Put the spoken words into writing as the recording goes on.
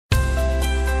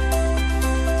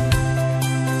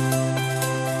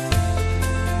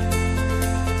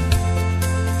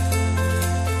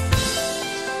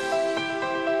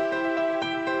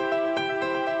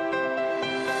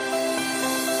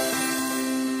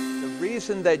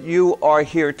reason that you are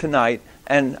here tonight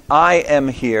and I am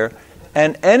here,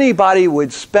 and anybody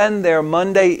would spend their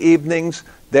Monday evenings,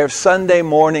 their Sunday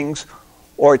mornings,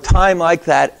 or time like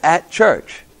that at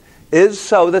church, is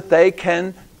so that they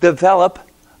can develop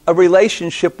a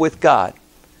relationship with God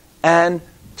and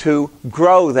to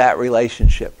grow that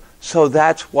relationship. So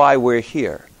that's why we're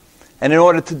here. And in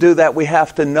order to do that, we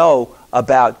have to know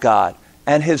about God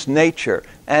and His nature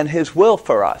and His will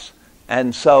for us.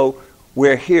 And so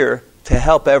we're here to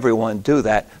help everyone do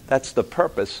that. That's the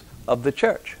purpose of the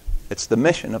church. It's the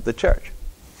mission of the church.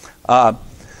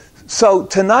 So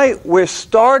tonight we're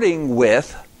starting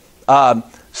with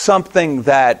something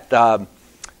that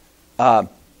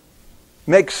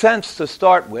makes sense to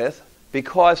start with,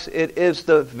 because it is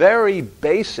the very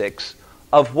basics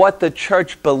of what the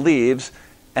church believes.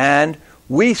 And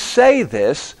we say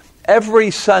this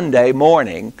every Sunday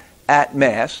morning at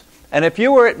Mass. And if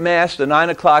you were at Mass, the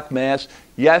 9 o'clock Mass,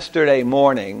 yesterday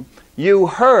morning, you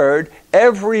heard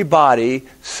everybody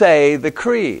say the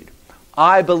creed.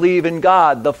 I believe in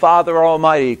God, the Father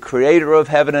Almighty, creator of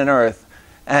heaven and earth.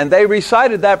 And they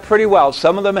recited that pretty well.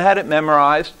 Some of them had it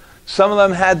memorized. Some of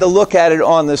them had to look at it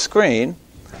on the screen.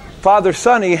 Father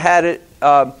Sonny had it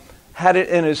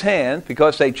in his hand,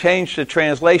 because they changed the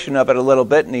translation of it a little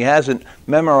bit, and he hasn't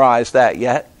memorized that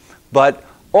yet. But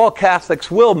all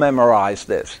Catholics will memorize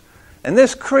this. And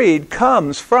this creed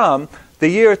comes from the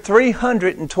year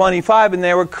 325, and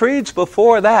there were creeds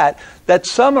before that that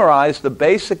summarized the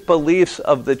basic beliefs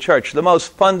of the church, the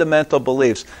most fundamental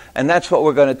beliefs. And that's what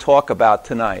we're going to talk about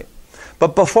tonight.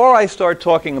 But before I start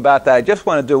talking about that, I just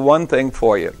want to do one thing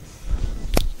for you.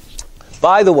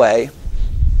 By the way,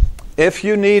 if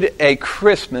you need a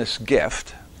Christmas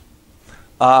gift,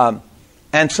 and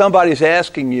somebody's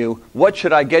asking you, what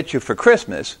should I get you for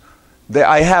Christmas?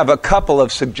 I have a couple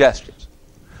of suggestions.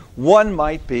 One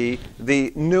might be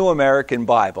the New American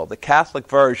Bible, the Catholic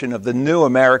version of the New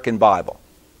American Bible.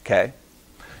 Okay?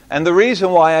 And the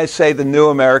reason why I say the New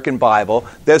American Bible,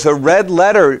 there's a red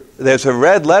letter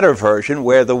version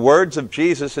where the words of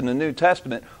Jesus in the New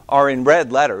Testament are in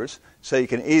red letters, so you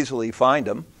can easily find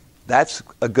them. That's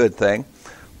a good thing.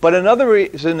 But another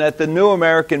reason that the New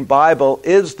American Bible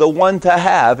is the one to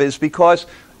have is because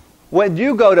when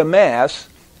you go to Mass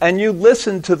and you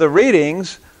listen to the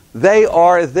readings, they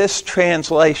are this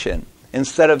translation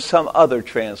instead of some other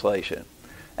translation.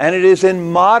 And it is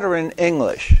in modern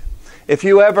English. If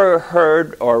you ever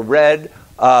heard or read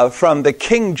from the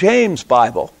King James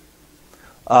Bible,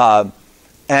 and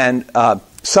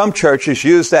some churches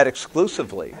use that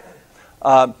exclusively,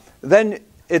 then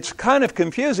it's kind of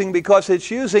confusing because it's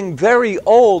using very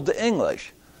old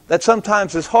English that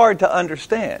sometimes is hard to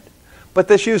understand. But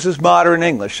this uses modern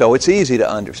English, so it's easy to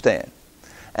understand.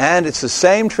 And it's the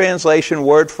same translation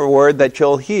word for word that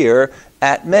you'll hear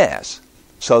at Mass.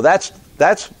 So that's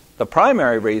the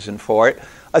primary reason for it.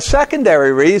 A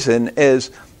secondary reason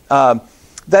is that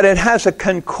it has a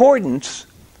concordance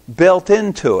built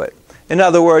into it. In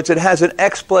other words, it has an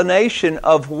explanation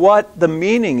of what the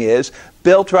meaning is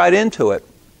built right into it.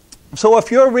 So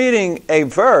if you're reading a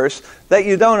verse that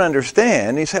you don't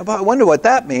understand, you say, well, I wonder what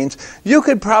that means, you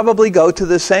could probably go to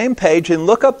the same page and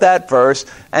look up that verse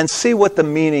and see what the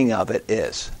meaning of it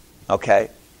is. Okay?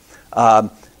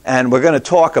 And we're going to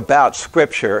talk about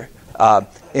Scripture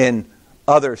in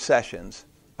other sessions.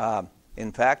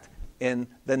 In fact, in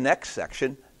the next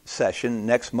session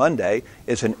next Monday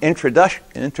is an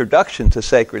introduction to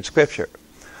sacred Scripture.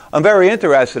 I'm very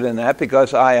interested in that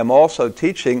because I am also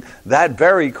teaching that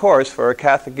very course for a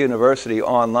Catholic university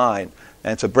online.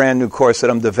 And it's a brand new course that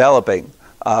I'm developing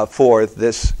for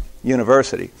this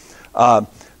university. But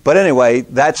anyway,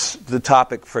 that's the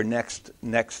topic for next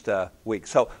week.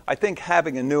 So I think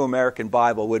having a New American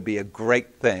Bible would be a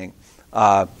great thing.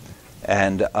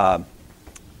 And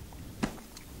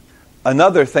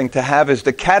another thing to have is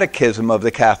the Catechism of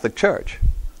the Catholic Church.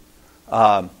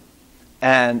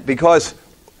 And because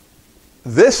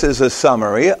this is a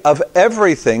summary of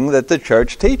everything that the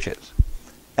church teaches.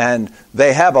 And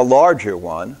they have a larger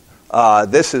one.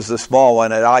 This is the small one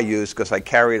that I use because I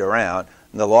carry it around.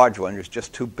 And the large one is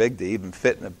just too big to even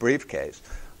fit in a briefcase.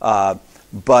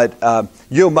 But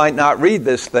you might not read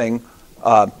this thing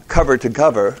cover to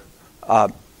cover.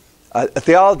 A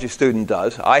theology student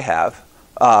does. I have.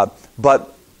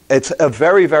 But it's a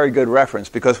very, very good reference,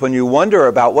 because when you wonder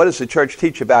about what does the church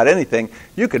teach about anything,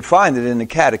 you can find it in the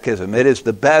Catechism. It is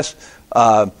the best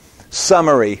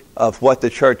summary of what the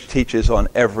church teaches on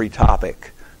every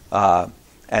topic.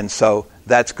 And so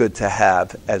that's good to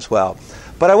have as well.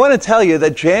 But I want to tell you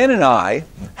that Jan and I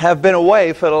have been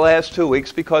away for the last 2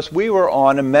 weeks because we were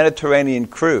on a Mediterranean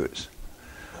cruise.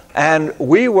 And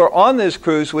we were on this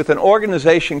cruise with an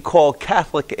organization called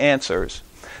Catholic Answers.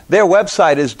 Their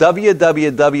website is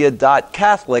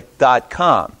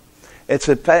www.catholic.com. It's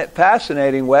a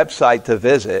fascinating website to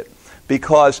visit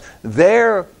because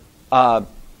their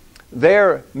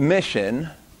mission,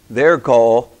 their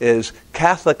goal is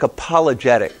Catholic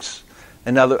apologetics.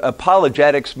 Another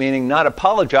apologetics meaning not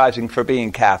apologizing for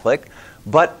being Catholic,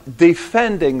 but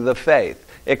defending the faith,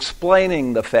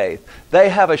 explaining the faith. They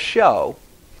have a show,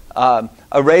 a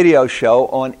radio show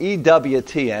on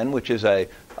EWTN, which is a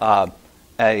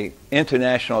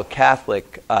international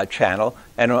Catholic channel,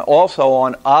 and also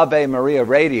on Ave Maria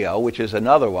Radio, which is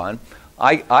another one.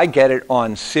 I get it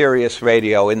on Sirius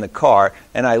Radio in the car,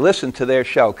 and I listen to their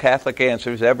show, Catholic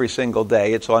Answers, every single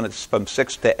day. It's on from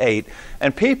 6 to 8.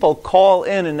 And people call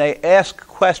in and they ask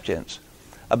questions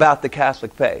about the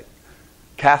Catholic faith.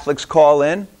 Catholics call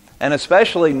in, and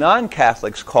especially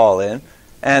non-Catholics call in,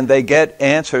 and they get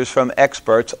answers from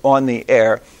experts on the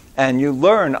air, and you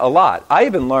learn a lot. I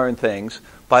even learn things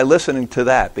by listening to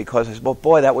that because I said, well,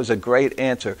 boy, that was a great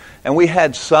answer. And we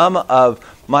had some of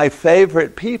my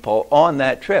favorite people on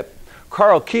that trip.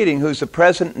 Carl Keating, who's the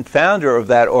president and founder of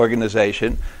that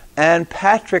organization, and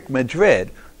Patrick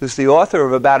Madrid, who's the author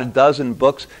of about a dozen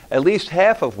books, at least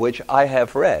half of which I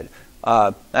have read.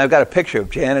 I've got a picture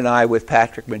of Jan and I with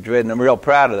Patrick Madrid, and I'm real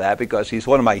proud of that because he's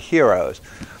one of my heroes.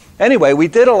 Anyway, we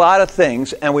did a lot of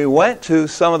things, and we went to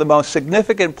some of the most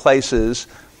significant places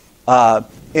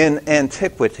in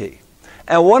antiquity.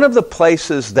 And one of the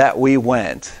places that we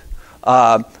went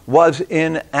was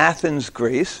in Athens,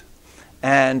 Greece.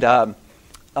 And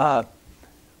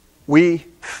we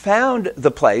found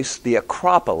the place, the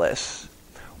Acropolis,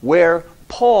 where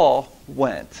Paul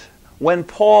went when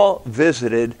Paul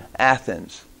visited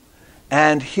Athens.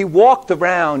 And he walked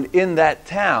around in that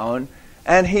town,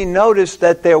 and he noticed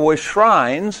that there were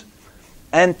shrines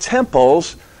and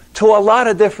temples to a lot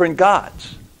of different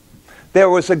gods. There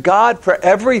was a god for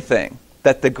everything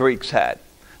that the Greeks had.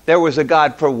 There was a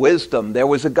god for wisdom. There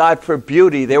was a god for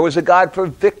beauty. There was a god for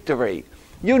victory.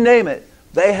 You name it,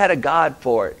 they had a god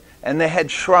for it. And they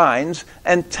had shrines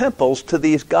and temples to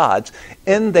these gods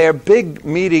in their big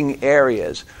meeting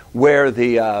areas where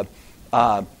the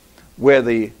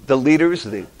leaders,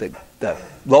 the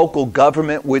local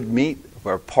government would meet,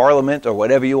 or parliament, or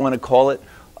whatever you want to call it,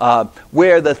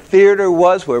 where the theater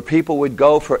was, where people would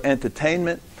go for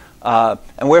entertainment,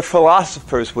 and where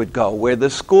philosophers would go, where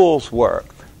the schools were,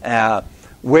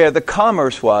 where the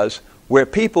commerce was, where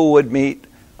people would meet,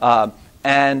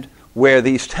 and where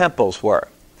these temples were.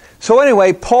 So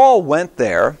anyway, Paul went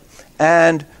there,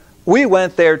 and we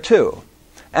went there too.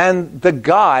 And the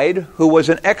guide, who was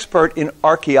an expert in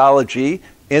archaeology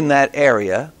in that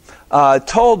area,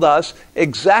 told us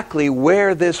exactly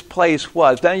where this place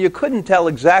was. Now, you couldn't tell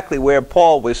exactly where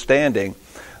Paul was standing,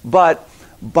 but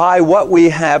by what we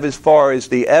have as far as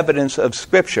the evidence of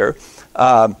Scripture,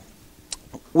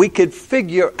 we could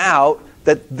figure out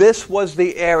that this was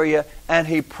the area, and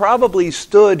he probably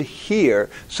stood here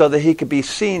so that he could be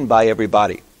seen by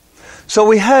everybody. So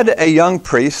we had a young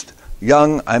priest,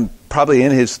 I'm probably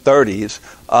in his 30s,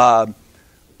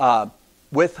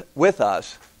 with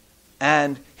us,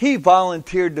 and he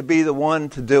volunteered to be the one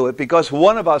to do it because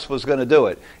one of us was going to do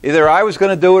it. Either I was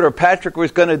going to do it, or Patrick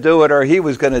was going to do it, or he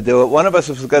was going to do it. One of us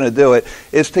was going to do it,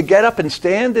 is to get up and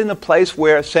stand in the place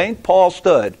where St. Paul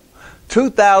stood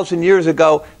 2,000 years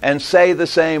ago and say the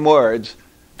same words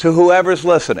to whoever's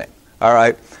listening. All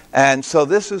right? And so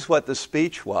this is what the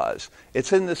speech was.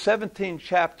 It's in the 17th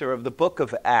chapter of the book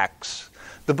of Acts.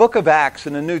 The book of Acts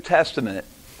in the New Testament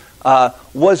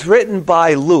was written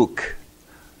by Luke.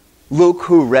 Luke,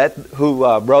 who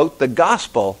wrote the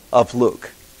Gospel of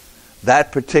Luke.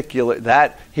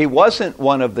 He wasn't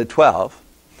one of the 12,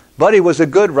 but he was a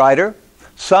good writer.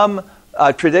 Some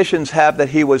traditions have that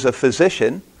he was a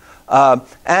physician,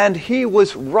 and he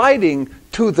was writing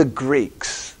to the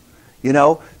Greeks. You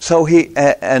know, so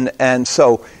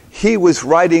so he was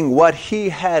writing what he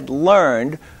had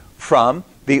learned from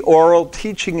the oral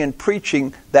teaching and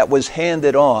preaching that was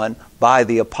handed on by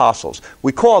the apostles.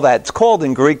 It's called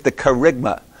in Greek the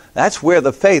kerygma. That's where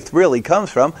the faith really comes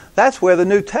from. That's where the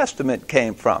New Testament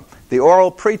came from. The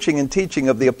oral preaching and teaching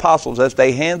of the apostles as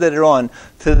they handed it on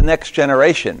to the next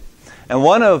generation. And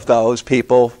one of those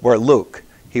people were Luke.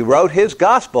 He wrote his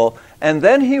gospel, and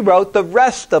then he wrote the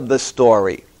rest of the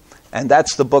story. And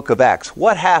that's the book of Acts.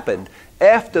 What happened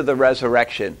after the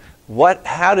resurrection?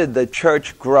 How did the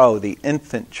church grow, the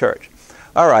infant church?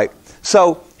 All right,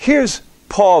 so here's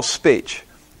Paul's speech.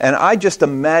 And I just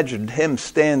imagined him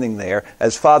standing there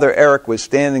as Father Eric was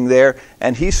standing there,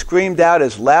 and he screamed out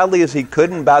as loudly as he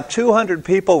could, and about 200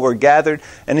 people were gathered,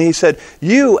 and he said,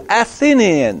 "You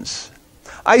Athenians,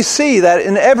 I see that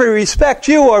in every respect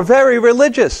you are very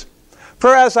religious.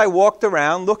 For as I walked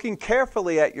around looking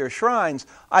carefully at your shrines,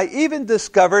 I even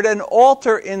discovered an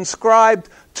altar inscribed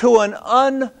to an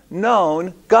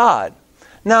unknown God."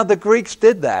 Now the Greeks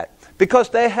did that because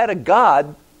they had a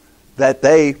God that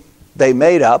they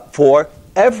made up for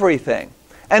everything.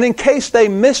 And in case they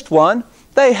missed one,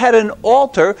 they had an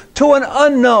altar to an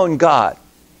unknown God,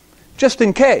 just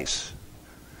in case.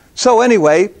 So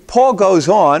anyway, Paul goes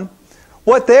on,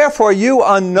 "What therefore you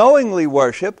unknowingly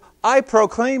worship, I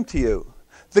proclaim to you.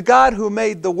 The God who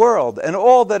made the world and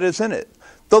all that is in it,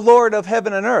 the Lord of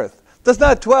heaven and earth, does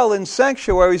not dwell in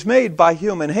sanctuaries made by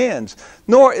human hands,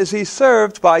 nor is he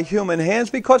served by human hands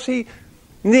because he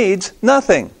needs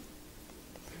nothing.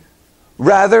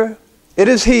 Rather, it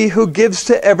is he who gives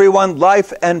to everyone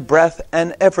life and breath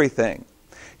and everything.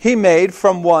 He made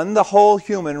from one the whole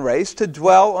human race to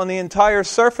dwell on the entire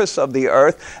surface of the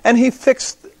earth, and he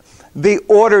fixed the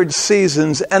ordered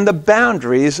seasons and the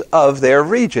boundaries of their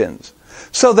regions,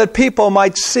 so that people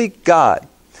might seek God,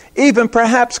 even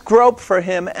perhaps grope for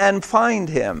him and find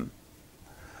him.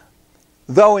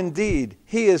 Though indeed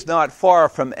he is not far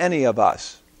from any of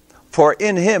us. For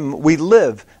in him we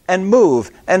live and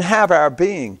move and have our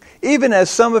being, even as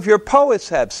some of your poets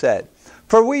have said.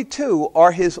 For we too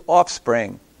are his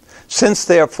offspring. Since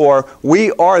therefore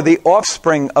we are the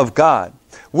offspring of God,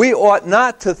 we ought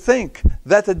not to think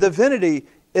that the divinity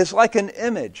is like an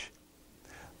image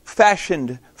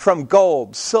fashioned from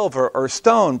gold, silver, or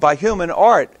stone by human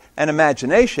art and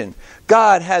imagination.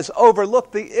 God has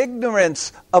overlooked the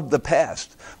ignorance of the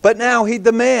past, but now he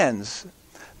demands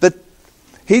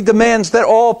that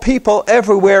all people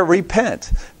everywhere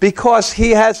repent, because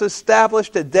he has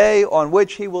established a day on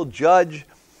which he will judge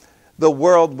the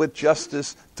world with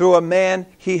justice through a man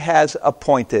he has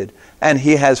appointed, and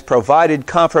he has provided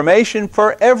confirmation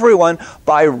for everyone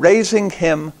by raising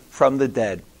him from the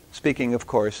dead. Speaking, of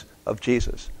course, of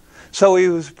Jesus. So he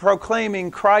was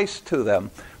proclaiming Christ to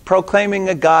them, proclaiming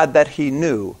a God that he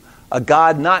knew, a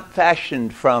God not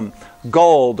fashioned from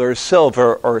gold or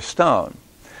silver or stone.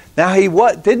 Now, he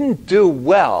didn't do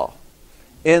well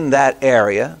in that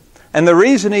area, and the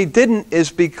reason he didn't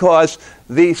is because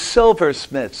the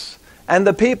silversmiths and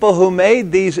the people who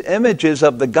made these images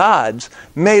of the gods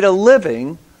made a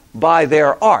living by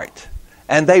their art,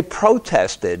 and they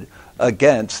protested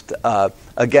against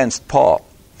Paul.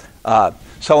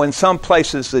 So in some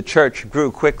places the church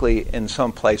grew quickly, in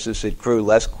some places it grew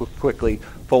less quickly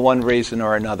for one reason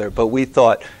or another. But we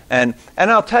thought, and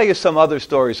I'll tell you some other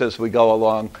stories as we go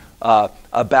along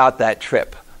about that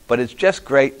trip. But it's just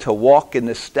great to walk in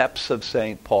the steps of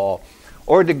St. Paul,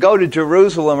 or to go to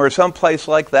Jerusalem or someplace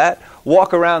like that,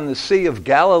 walk around the Sea of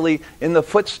Galilee in the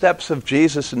footsteps of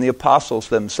Jesus and the apostles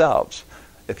themselves.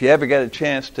 If you ever get a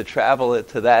chance to travel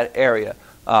to that area,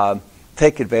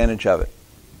 take advantage of it.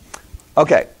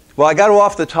 Okay, well, I got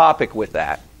off the topic with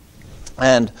that,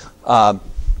 and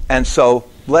so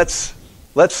let's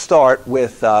start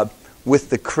with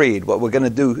the creed. What we're going to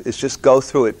do is just go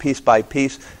through it piece by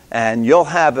piece, and you'll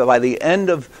have, by the end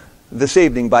of this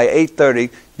evening, by 8:30,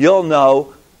 you'll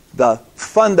know the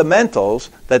fundamentals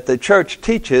that the church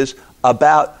teaches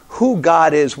about who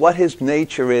God is, what his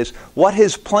nature is, what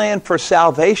his plan for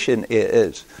salvation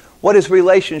is, what his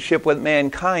relationship with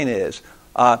mankind is,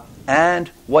 and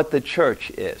what the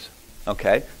church is.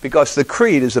 Okay? Because the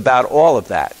creed is about all of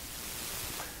that.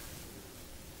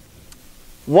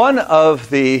 One of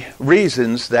the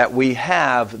reasons that we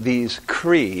have these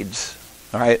creeds,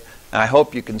 all right, and I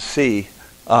hope you can see,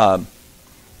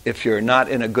 if you're not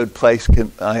in a good place,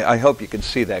 I hope you can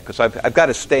see that, because I've got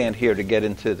to stand here to get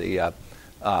into the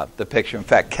picture. In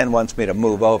fact, Ken wants me to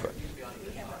move over.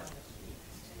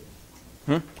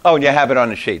 Oh, and you have it on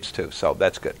the sheets too, so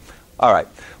that's good. All right.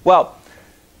 Well,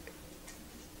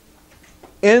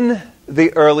 in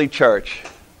the early church,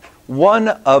 one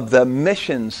of the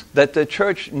missions that the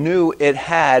church knew it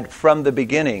had from the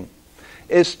beginning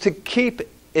is to keep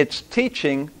its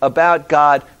teaching about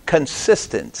God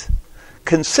consistent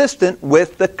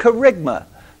with the kerygma,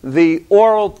 the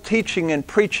oral teaching and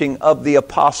preaching of the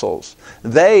apostles.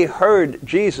 They heard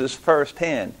Jesus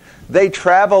firsthand. They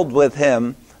traveled with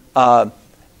him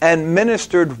and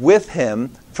ministered with him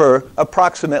for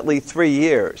approximately 3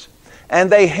 years. And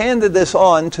they handed this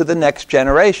on to the next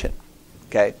generation.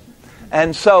 Okay?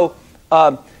 And so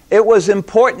it was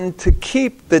important to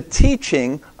keep the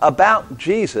teaching about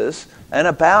Jesus and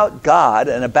about God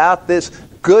and about this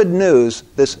good news,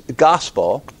 this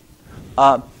gospel,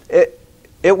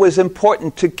 it was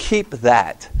important to keep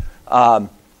that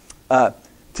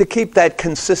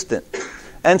consistent.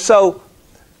 And so,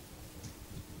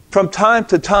 from time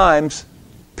to time,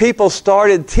 people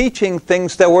started teaching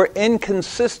things that were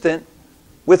inconsistent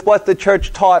with what the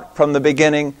church taught from the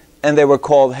beginning, and they were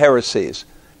called heresies.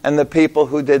 And the people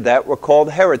who did that were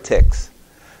called heretics.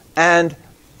 And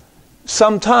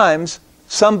sometimes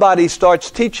somebody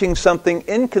starts teaching something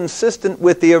inconsistent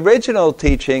with the original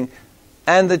teaching,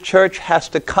 and the church has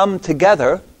to come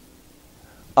together,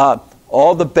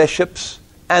 all the bishops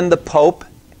and the Pope.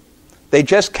 They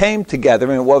just came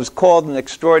together in what was called an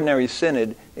extraordinary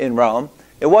synod in Rome.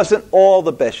 It wasn't all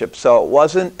the bishops, so it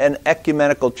wasn't an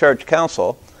ecumenical church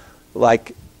council,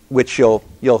 like which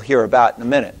you'll hear about in a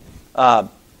minute.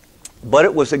 But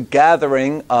it was a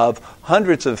gathering of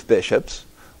hundreds of bishops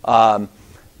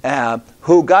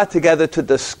who got together to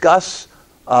discuss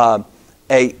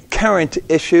a current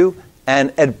issue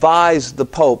and advise the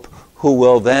Pope, who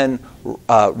will then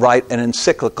write an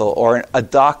encyclical or a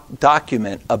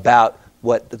document about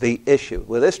what the issue.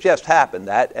 Well, this just happened.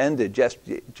 That ended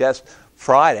just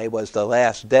Friday was the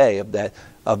last day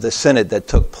of the synod that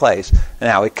took place.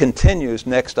 Now it continues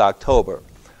next October,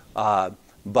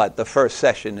 but the first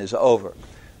session is over.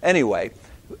 Anyway,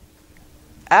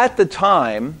 at the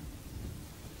time,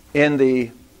 in the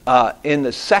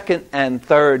second and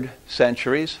third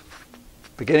centuries,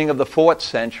 beginning of the 4th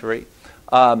century,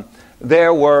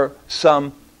 there were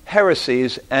some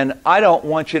heresies, and I don't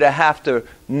want you to have to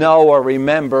know or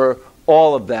remember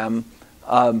all of them,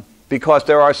 because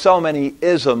there are so many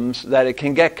isms that it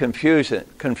can get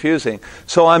confusing.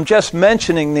 So I'm just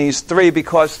mentioning these three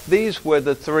because these were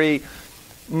the three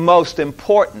most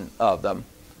important of them,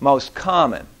 most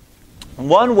common.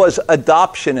 One was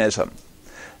adoptionism.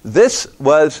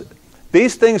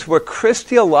 These things were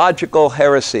Christological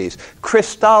heresies.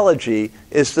 Christology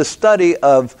is the study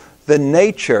of the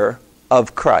nature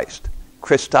of Christ.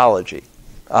 Christology.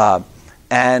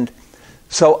 And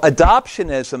so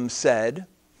adoptionism said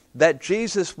that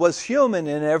Jesus was human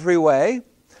in every way,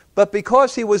 but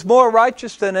because he was more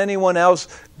righteous than anyone else,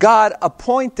 God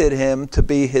appointed him to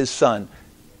be his son,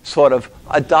 sort of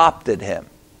adopted him.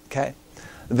 Okay?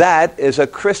 That is a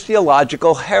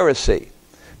Christological heresy,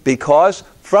 because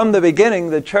from the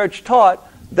beginning the church taught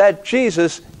that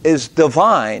Jesus is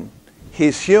divine.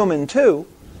 He's human too.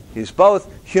 He's both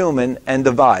human and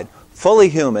divine. Fully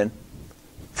human,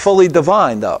 fully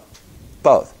divine though.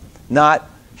 Both. Not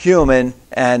human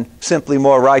and simply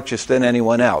more righteous than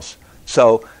anyone else.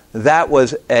 So that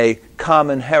was a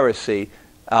common heresy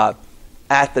at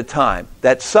the time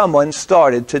that someone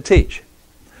started to teach.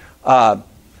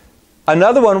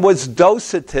 Another one was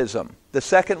Docetism. The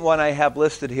second one I have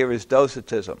listed here is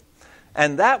Docetism.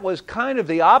 And that was kind of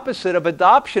the opposite of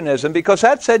adoptionism, because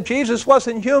that said Jesus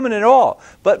wasn't human at all,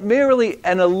 but merely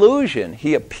an illusion.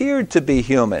 He appeared to be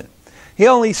human. He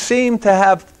only seemed to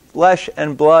have flesh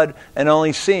and blood and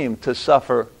only seemed to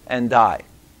suffer and die.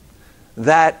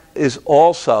 That is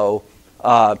also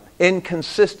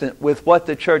inconsistent with what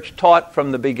the church taught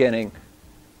from the beginning,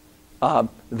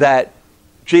 that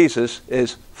Jesus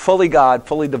is fully God,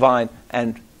 fully divine,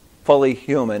 and fully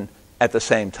human at the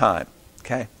same time.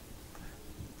 Okay?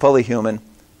 Fully human,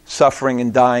 suffering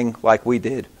and dying like we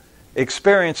did,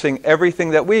 experiencing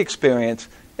everything that we experience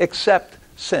except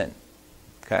sin.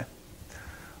 Okay?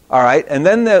 All right, and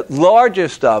then the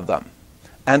largest of them,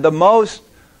 and the most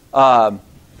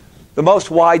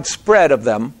widespread of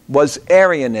them, was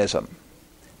Arianism.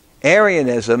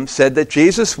 Arianism said that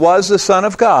Jesus was the Son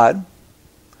of God,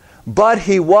 but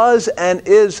he was and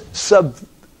is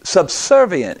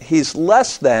subservient. He's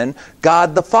less than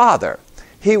God the Father.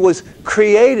 He was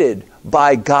created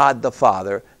by God the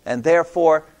Father, and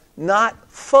therefore not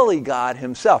fully God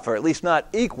himself, or at least not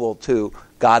equal to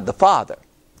God the Father.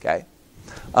 Okay?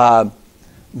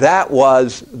 That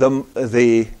was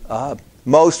the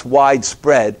most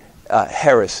widespread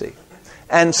heresy.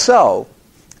 And so,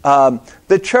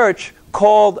 the church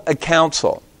called a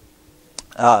council,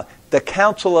 the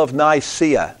Council of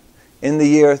Nicaea, in the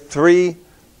year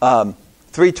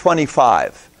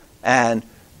 325. And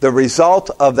the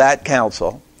result of that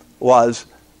council was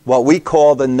what we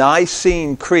call the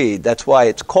Nicene Creed. That's why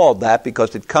it's called that,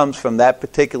 because it comes from that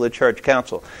particular church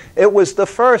council. It was the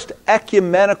first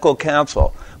ecumenical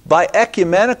council. By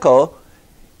ecumenical,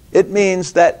 it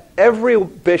means that every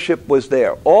bishop was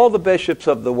there. All the bishops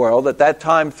of the world, at that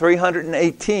time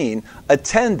 318,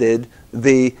 attended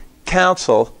the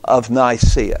Council of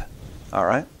Nicaea. All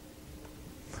right?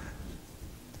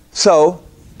 So,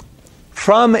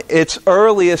 from its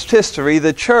earliest history,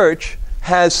 the church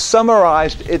has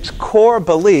summarized its core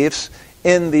beliefs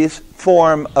in these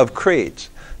form of creeds.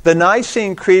 The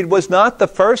Nicene Creed was not the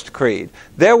first creed.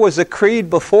 There was a creed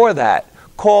before that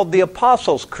called the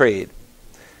Apostles' Creed.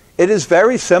 It is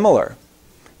very similar.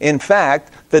 In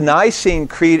fact, the Nicene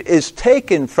Creed is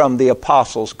taken from the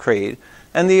Apostles' Creed,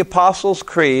 and the Apostles'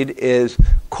 Creed is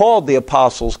called the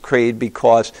Apostles' Creed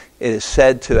because it is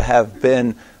said to have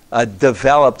been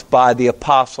developed by the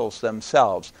apostles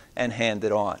themselves and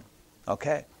handed on.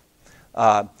 Okay?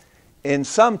 In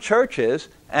some churches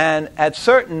and at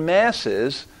certain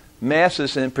masses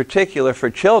in particular for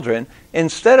children,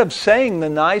 instead of saying the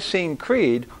Nicene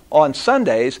Creed on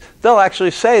Sundays, they'll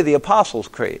actually say the Apostles'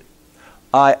 Creed.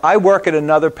 I work at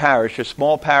another parish, a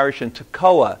small parish in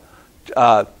Toccoa,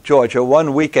 Georgia,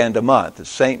 one weekend a month. It's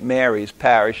St. Mary's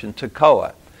Parish in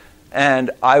Toccoa.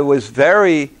 And I was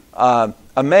very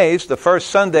amazed the first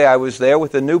Sunday I was there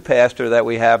with the new pastor that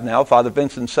we have now, Father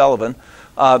Vincent Sullivan,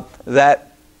 that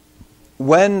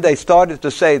when they started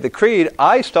to say the creed,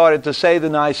 I started to say the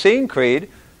Nicene Creed,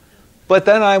 but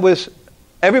then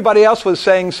everybody else was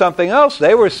saying something else.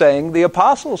 They were saying the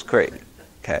Apostles' Creed.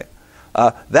 Okay.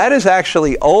 That is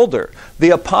actually older.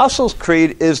 The Apostles'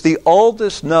 Creed is the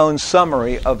oldest known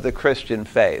summary of the Christian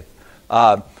faith.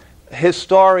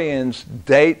 Historians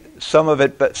date some of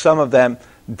it, but some of them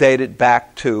date it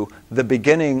back to the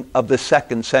beginning of the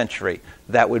 2nd century.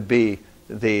 That would be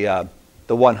the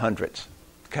 100s.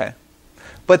 Okay?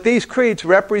 But these creeds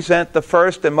represent the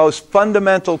first and most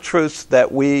fundamental truths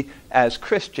that we as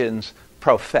Christians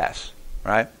profess.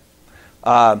 Right?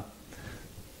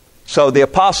 So the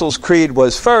Apostles' Creed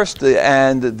was first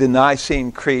and the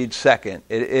Nicene Creed second.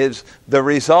 It is the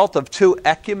result of 2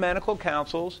 ecumenical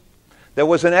councils. There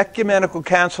was an ecumenical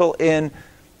council in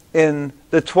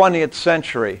the 20th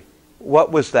century.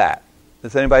 What was that?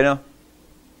 Does anybody know?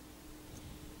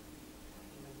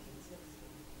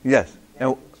 Yes.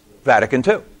 Vatican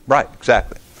II. Right,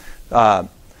 exactly. And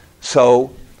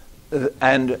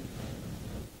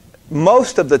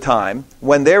most of the time,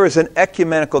 when there is an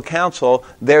ecumenical council,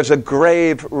 there's a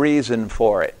grave reason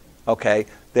for it. Okay?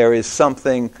 There is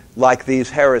something like these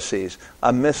heresies,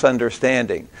 a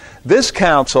misunderstanding. This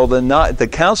council, the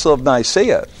Council of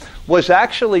Nicaea, was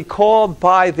actually called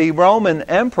by the Roman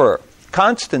Emperor,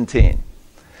 Constantine.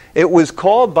 It was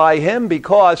called by him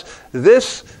because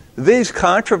these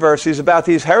controversies about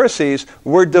these heresies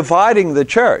were dividing the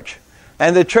church.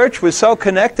 And the church was so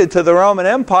connected to the Roman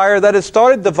Empire that it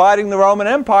started dividing the Roman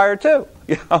Empire too.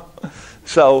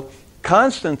 So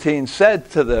Constantine said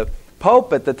to the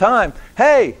Pope at the time,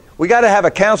 hey, we got to have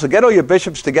a council. Get all your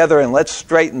bishops together and let's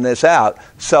straighten this out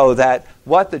so that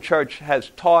what the church has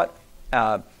taught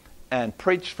and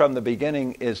preached from the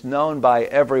beginning is known by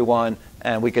everyone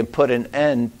and we can put an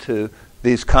end to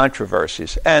these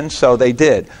controversies. And so they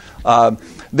did.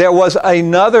 There was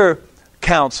another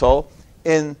council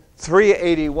in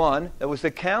 381. It was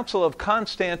the Council of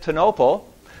Constantinople.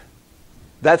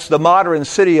 That's the modern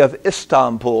city of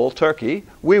Istanbul, Turkey.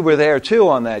 We were there too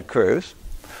on that cruise.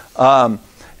 The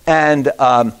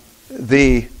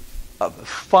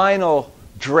final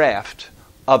draft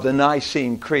of the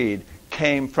Nicene Creed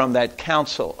came from that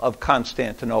Council of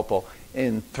Constantinople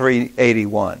in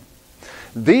 381.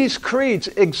 These creeds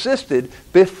existed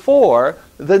before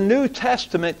the New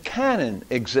Testament canon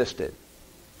existed.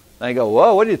 And I go,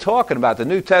 whoa, what are you talking about? The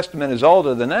New Testament is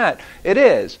older than that. It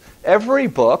is. Every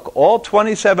book, all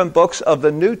 27 books of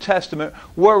the New Testament,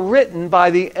 were written by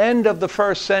the end of the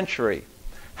 1st century.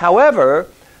 However,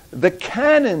 the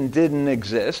canon didn't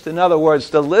exist. In other words,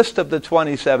 the list of the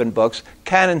 27 books,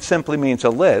 canon simply means a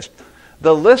list.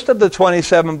 The list of the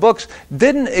 27 books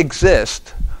didn't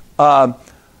exist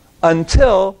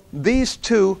until these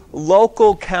 2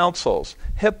 local councils,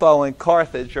 Hippo and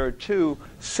Carthage, are 2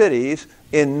 cities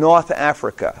in North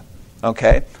Africa.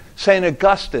 Okay? St.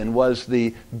 Augustine was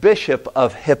the bishop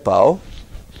of Hippo.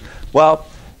 Well,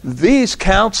 these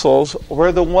councils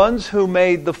were the ones who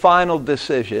made the final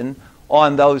decision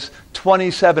on those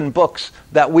 27 books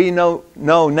that we know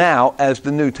now as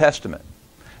the New Testament.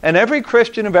 And every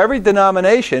Christian of every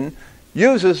denomination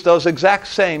uses those exact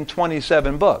same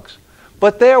 27 books.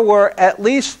 But there were at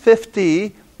least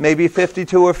 50, maybe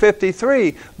 52 or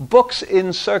 53 books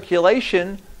in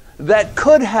circulation that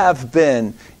could have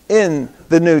been in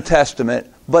the New Testament,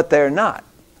 but they're not.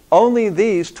 Only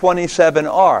these 27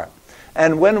 are.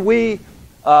 And when we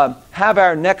have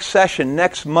our next session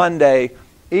next Monday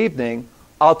evening,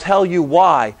 I'll tell you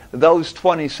why those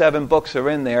 27 books are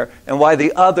in there and why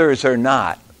the others are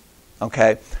not.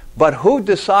 Okay? But who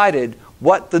decided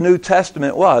what the New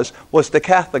Testament was the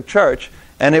Catholic Church,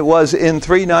 and it was in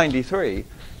 393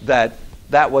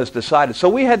 that was decided. So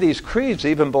we had these creeds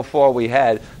even before we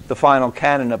had the final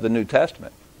canon of the New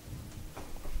Testament.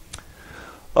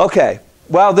 Okay.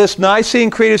 Well, this Nicene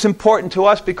Creed is important to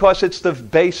us because it's the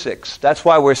basics. That's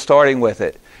why we're starting with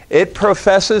it. It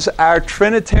professes our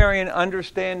Trinitarian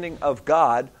understanding of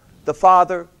God, the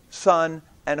Father, Son,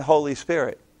 and Holy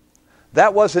Spirit.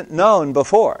 That wasn't known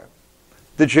before.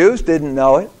 The Jews didn't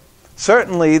know it.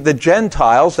 Certainly the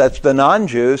Gentiles, that's the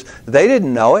non-Jews, they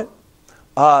didn't know it.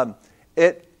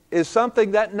 It is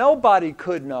something that nobody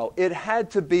could know. It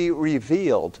had to be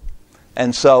revealed.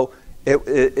 And so it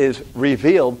is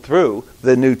revealed through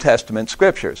the New Testament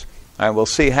scriptures. And we'll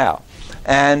see how.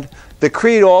 And the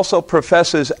Creed also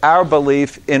professes our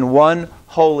belief in one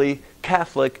holy,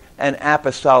 Catholic, and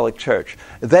Apostolic Church.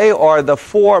 They are the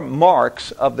four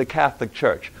marks of the Catholic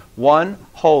Church. One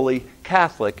holy,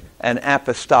 Catholic, and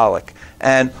Apostolic.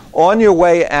 And on your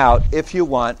way out, if you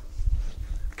want,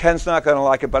 Ken's not going to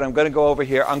like it, but I'm going to go over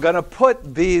here. I'm going to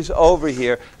put these over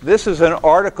here. This is an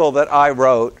article that I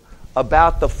wrote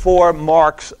about the four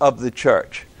marks of the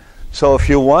church. So if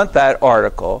you want that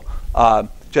article,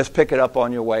 just pick it up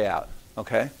on your way out,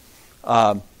 okay?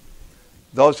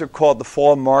 Those are called the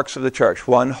four marks of the church.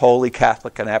 One, holy,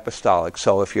 Catholic, and apostolic.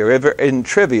 So if you're ever in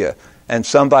trivia and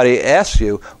somebody asks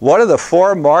you, what are the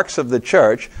four marks of the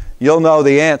church, you'll know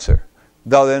the answer,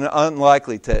 though they're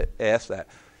unlikely to ask that.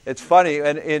 It's funny,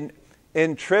 and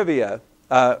in trivia,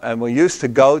 and we used to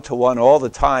go to one all the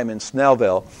time in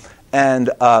Snellville,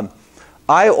 and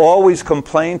I always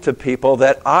complain to people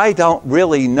that I don't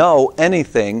really know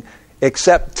anything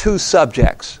except two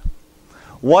subjects.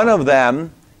 One of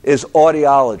them is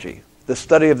audiology, the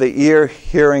study of the ear,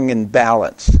 hearing, and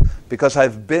balance, because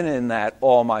I've been in that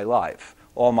all my life,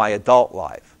 all my adult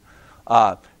life.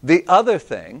 The other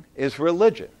thing is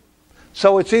religion.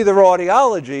 So it's either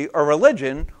audiology or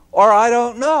religion, or I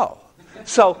don't know.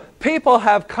 So people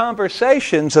have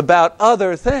conversations about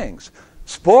other things,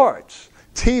 sports,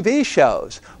 TV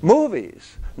shows,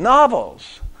 movies,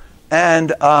 novels, and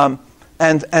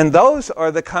those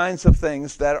are the kinds of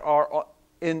things that are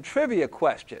in trivia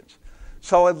questions.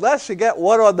 So unless you get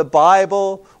one on the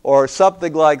Bible or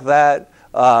something like that,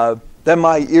 then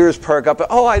my ears perk up.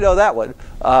 Oh, I know that one.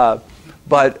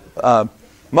 But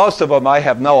most of them I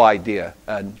have no idea.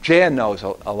 Jan knows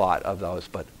a lot of those,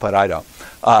 but I don't.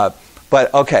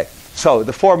 But okay, so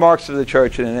the four marks of the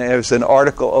church, and there's an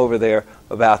article over there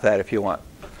about that if you want.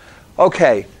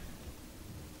 Okay,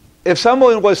 if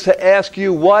someone was to ask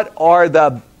you what are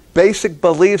the basic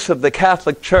beliefs of the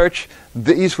Catholic Church,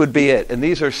 these would be it. And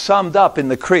these are summed up in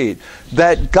the Creed.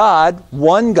 That God,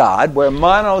 one God, we're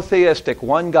monotheistic,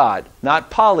 one God, not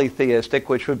polytheistic,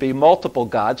 which would be multiple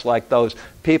gods like those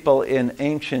people in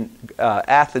ancient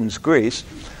Athens, Greece.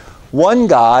 One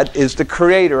God is the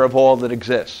creator of all that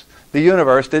exists. The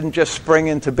universe didn't just spring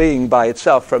into being by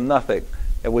itself from nothing.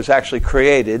 It was actually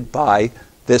created by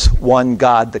this one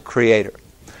God, the creator.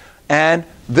 And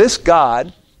this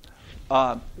God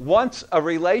wants a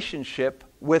relationship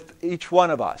with each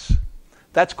one of us.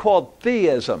 That's called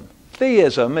theism.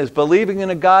 Theism is believing in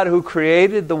a God who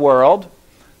created the world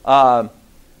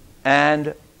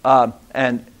and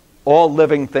all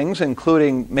living things,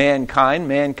 including mankind.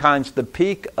 Mankind's the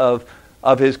peak of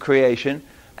his creation.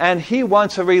 And he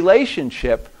wants a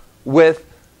relationship with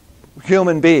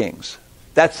human beings.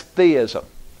 That's theism.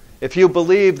 If you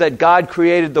believe that God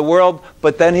created the world,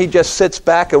 but then he just sits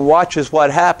back and watches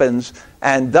what happens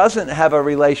and doesn't have a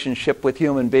relationship with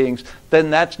human beings, then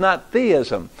that's not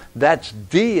theism. That's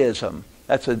deism.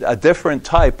 That's a different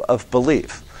type of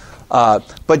belief.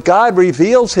 But God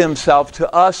reveals himself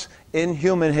to us in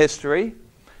human history,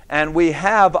 and we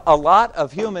have a lot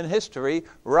of human history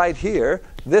right here.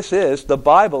 The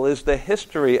Bible is the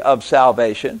history of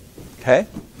salvation. Okay?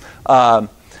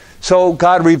 So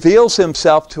God reveals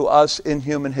himself to us in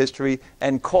human history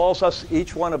and calls us,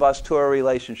 each one of us, to a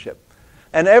relationship.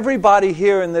 And everybody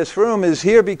here in this room is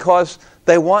here because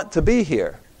they want to be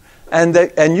here.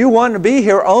 And you want to be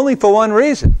here only for one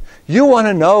reason. You want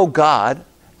to know God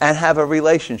and have a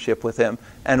relationship with him.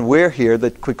 And we're here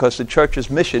because the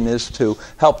church's mission is to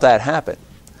help that happen.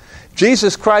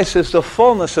 Jesus Christ is the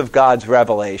fullness of God's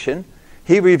revelation.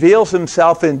 He reveals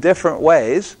himself in different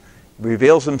ways. He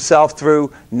reveals himself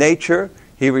through nature.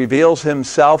 He reveals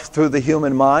himself through the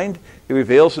human mind. He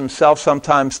reveals himself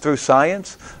sometimes through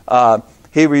science.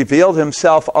 He revealed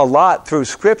himself a lot through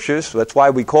scriptures. So that's why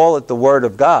we call it the Word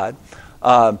of God.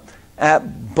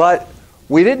 But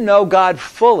we didn't know God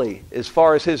fully as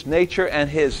far as his nature and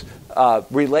his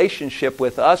relationship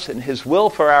with us and his will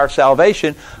for our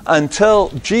salvation until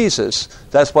Jesus.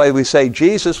 That's why we say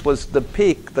Jesus was the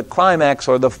peak, the climax,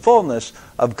 or the fullness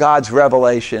of God's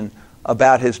revelation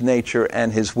about his nature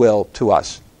and his will to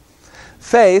us.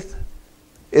 Faith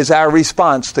is our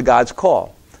response to God's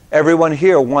call. Everyone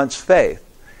here wants faith.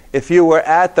 If you were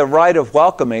at the rite of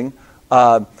welcoming,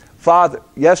 Father,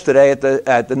 yesterday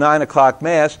at the 9 o'clock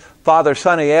Mass, Father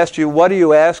Sonny asked you, what do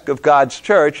you ask of God's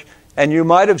church? And you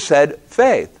might have said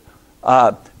faith,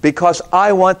 because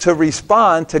I want to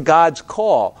respond to God's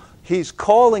call. He's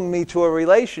calling me to a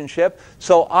relationship,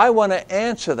 so I want to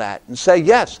answer that and say,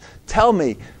 yes, tell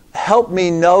me, help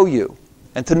me know you.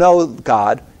 And to know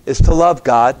God is to love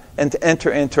God and to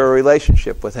enter into a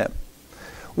relationship with Him.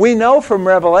 We know from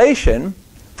Revelation,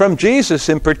 from Jesus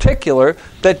in particular,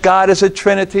 that God is a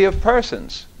trinity of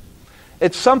persons.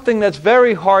 It's something that's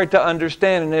very hard to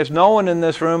understand, and there's no one in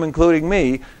this room, including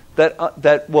me,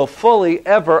 that will fully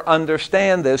ever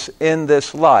understand this in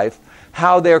this life,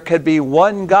 how there could be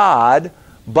one God,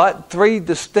 but three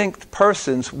distinct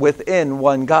persons within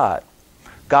one God.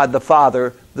 God the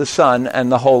Father, the Son, and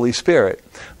the Holy Spirit.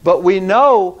 But we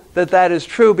know that that is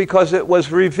true because it was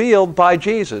revealed by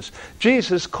Jesus.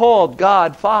 Jesus called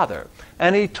God Father,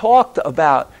 and He talked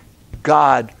about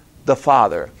God the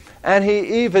Father. And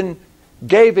He even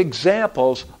gave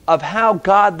examples of how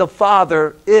God the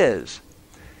Father is.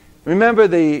 Remember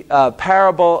the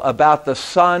parable about the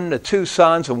son, the two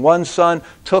sons, and one son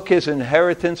took his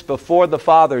inheritance before the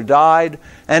father died,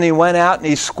 and he went out and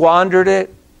he squandered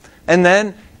it. And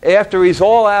then, after he's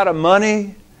all out of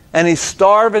money, and he's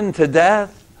starving to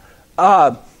death,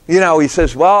 he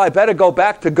says, well, I better go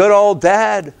back to good old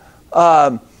Dad,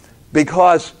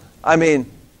 because, I'm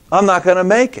not going to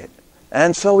make it.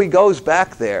 And so he goes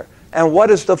back there. And what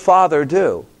does the father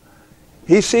do?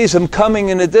 He sees him coming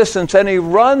in the distance, and he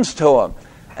runs to him,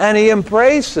 and he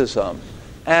embraces him.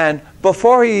 And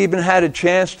before he even had a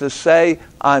chance to say,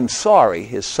 I'm sorry,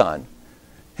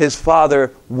 his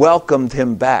father welcomed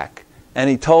him back. And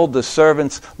he told the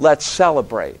servants, let's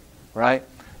celebrate, right?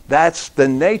 That's the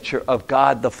nature of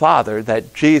God the Father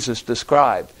that Jesus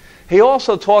described. He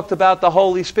also talked about the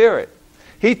Holy Spirit.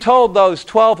 He told those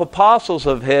 12 apostles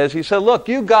of his, he said, look,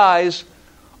 you guys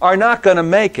are not going to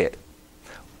make it.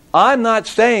 I'm not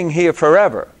staying here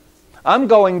forever. I'm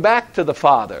going back to the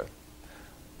Father.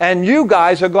 And you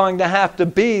guys are going to have to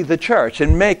be the church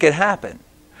and make it happen.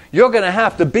 You're going to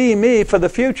have to be me for the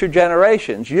future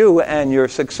generations, you and your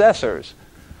successors.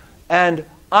 And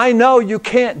I know you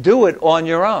can't do it on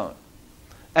your own.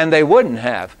 And they wouldn't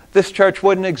have. This church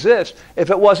wouldn't exist if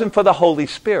it wasn't for the Holy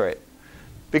Spirit.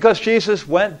 Because Jesus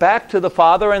went back to the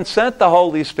Father and sent the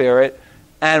Holy Spirit.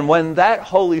 And when that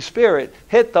Holy Spirit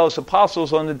hit those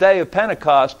apostles on the day of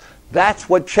Pentecost, that's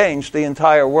what changed the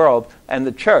entire world. And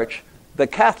the church, the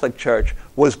Catholic Church,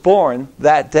 was born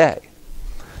that day.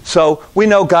 So we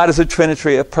know God is a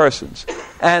trinity of persons.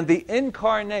 And the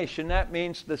incarnation, that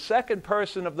means the second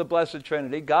person of the Blessed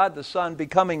Trinity, God the Son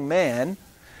becoming man,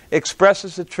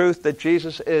 expresses the truth that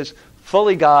Jesus is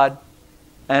fully God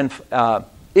and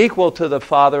equal to the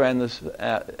Father and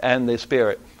the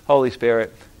Spirit, Holy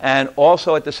Spirit, and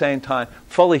also at the same time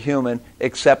fully human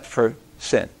except for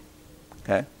sin.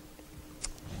 Okay?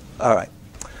 All right.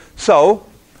 So,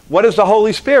 what does the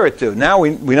Holy Spirit do? Now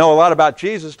we know a lot about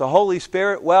Jesus. The Holy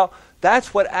Spirit, well,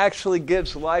 that's what actually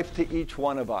gives life to each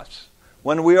one of us.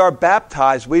 When we are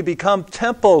baptized, we become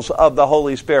temples of the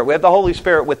Holy Spirit. We have the Holy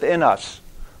Spirit within us.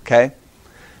 Okay?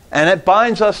 And it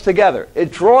binds us together.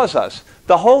 It draws us.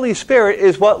 The Holy Spirit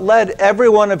is what led every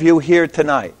one of you here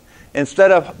tonight.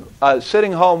 Instead of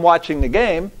sitting home watching the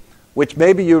game, which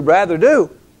maybe you'd rather do,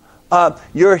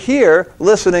 you're here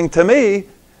listening to me.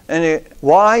 And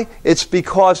why? It's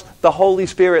because the Holy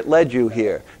Spirit led you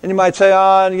here. And you might say,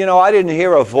 I didn't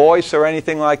hear a voice or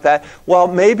anything like that. Well,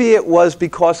 maybe it was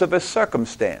because of a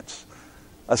circumstance.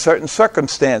 A certain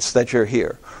circumstance that you're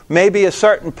here. Maybe a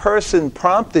certain person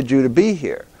prompted you to be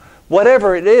here.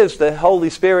 Whatever it is, the Holy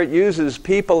Spirit uses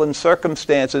people and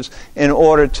circumstances in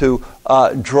order to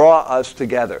draw us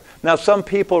together. Now, some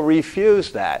people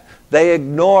refuse that. They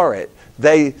ignore it.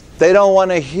 They don't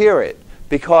want to hear it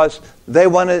because they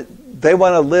want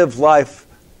to live life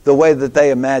the way that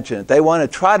they imagine it. They want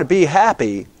to try to be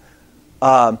happy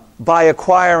by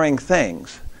acquiring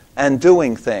things and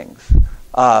doing things.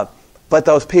 But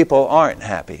those people aren't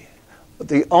happy.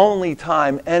 The only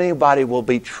time anybody will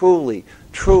be truly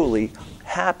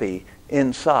happy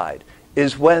inside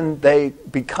is when they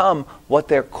become what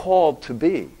they're called to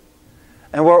be.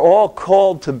 And we're all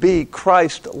called to be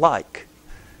Christ-like.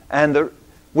 And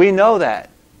we know that.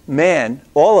 Man,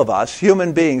 all of us,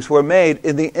 human beings, were made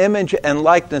in the image and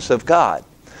likeness of God.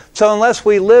 So unless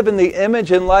we live in the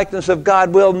image and likeness of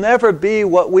God, we'll never be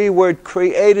what we were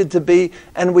created to be,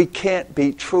 and we can't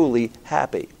be truly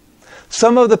happy.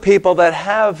 Some of the people that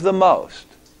have the most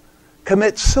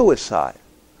commit suicide.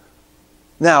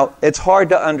 Now, it's hard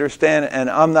to understand, and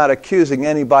I'm not accusing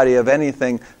anybody of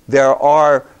anything. There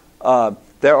are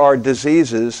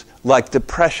diseases like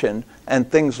depression and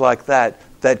things like that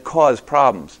that cause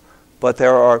problems. But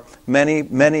there are many,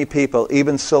 many people,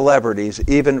 even celebrities,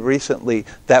 even recently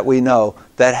that we know,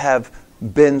 that have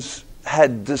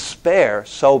had despair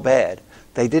so bad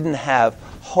they didn't have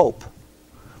hope.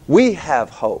 We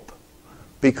have hope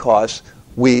because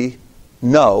we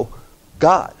know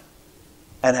God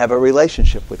and have a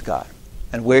relationship with God.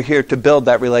 And we're here to build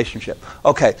that relationship.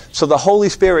 Okay, so the Holy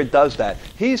Spirit does that.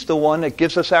 He's the one that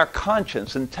gives us our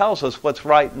conscience and tells us what's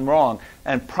right and wrong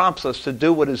and prompts us to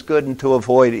do what is good and to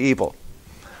avoid evil.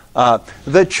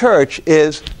 The church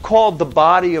is called the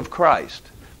body of Christ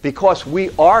because we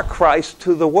are Christ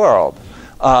to the world.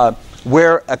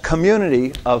 We're a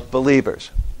community of believers,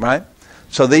 right?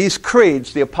 So these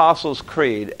creeds, the Apostles'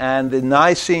 Creed and the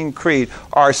Nicene Creed,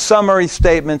 are summary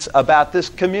statements about this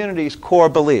community's core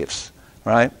beliefs,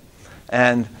 right?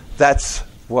 And that's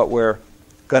what we're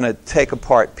going to take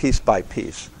apart piece by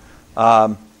piece.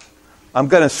 I'm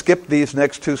going to skip these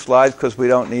next two slides because we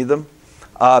don't need them.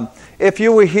 If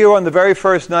you were here on the very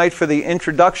first night for the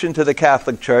introduction to the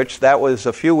Catholic Church, that was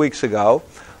a few weeks ago,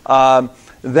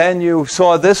 then you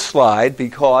saw this slide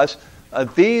because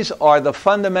these are the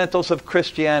fundamentals of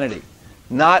Christianity.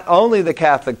 Not only the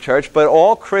Catholic Church, but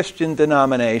all Christian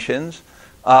denominations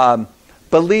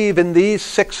believe in these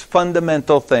 6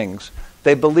 fundamental things.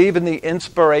 They believe in the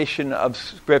inspiration of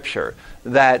Scripture,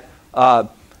 that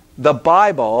the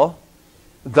Bible,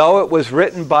 though it was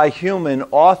written by human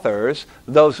authors,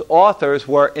 those authors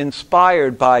were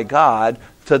inspired by God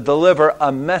to deliver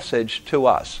a message to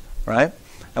us, right?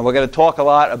 And we're going to talk a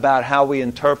lot about how we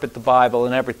interpret the Bible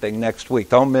and everything next week.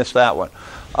 Don't miss that one.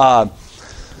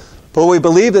 But we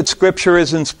believe that Scripture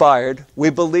is inspired. We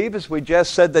believe, as we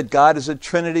just said, that God is a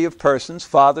trinity of persons,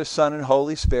 Father, Son, and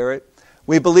Holy Spirit.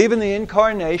 We believe in the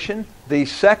incarnation, the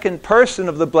second person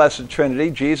of the Blessed Trinity,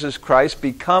 Jesus Christ,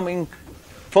 becoming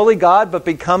fully God but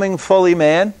becoming fully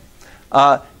man,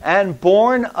 and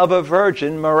born of a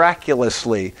virgin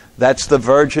miraculously. That's the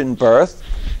virgin birth,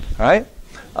 right?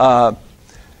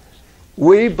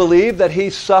 We believe that he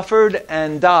suffered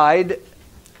and died,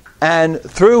 and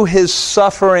through his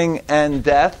suffering and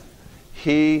death,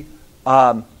 he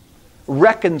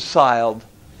reconciled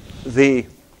the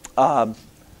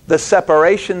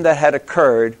separation that had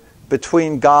occurred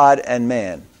between God and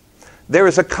man. There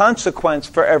is a consequence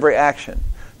for every action.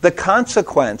 The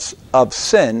consequence of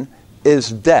sin is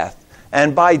death.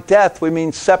 And by death, we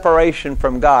mean separation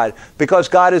from God, because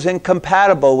God is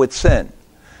incompatible with sin.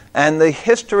 And the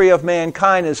history of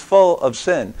mankind is full of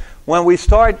sin. When we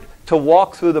start to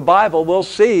walk through the Bible, we'll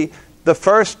see the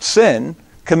first sin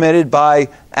committed by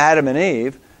Adam and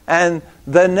Eve, and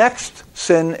the next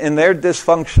sin in their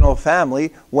dysfunctional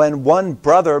family when one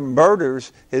brother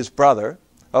murders his brother,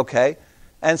 okay?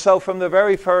 And so from the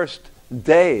very first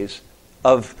days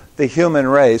of the human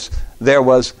race, there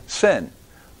was sin.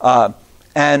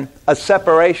 And a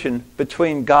separation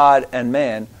between God and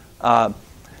man.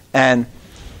 And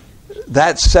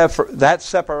that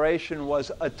separation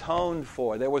was atoned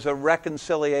for. There was a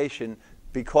reconciliation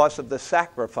because of the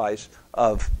sacrifice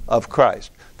of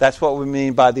Christ. That's what we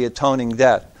mean by the atoning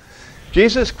death.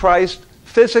 Jesus Christ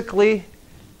physically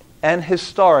and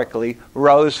historically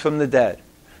rose from the dead.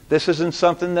 This isn't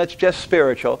something that's just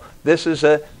spiritual. This is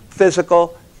a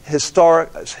physical,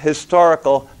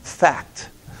 historical fact,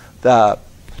 the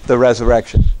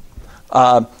resurrection.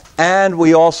 And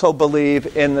we also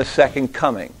believe in the second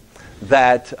coming,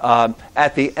 that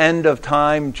at the end of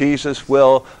time, Jesus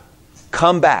will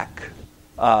come back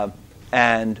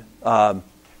and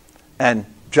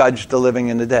judge the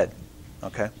living and the dead.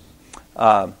 Okay?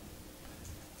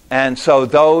 And so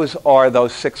those are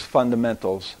those 6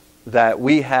 fundamentals that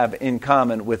we have in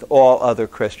common with all other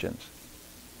Christians.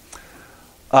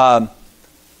 I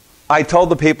told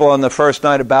the people on the first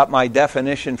night about my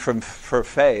definition for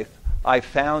faith. I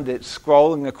found it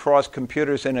scrolling across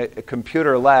computers in a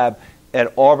computer lab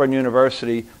at Auburn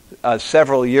University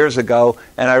several years ago,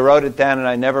 and I wrote it down and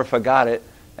I never forgot it.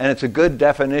 And it's a good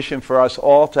definition for us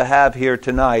all to have here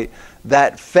tonight,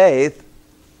 that faith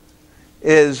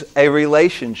is a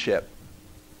relationship.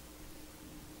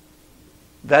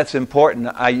 That's important.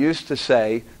 I used to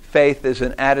say faith is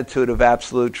an attitude of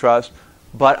absolute trust,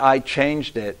 but I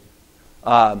changed it.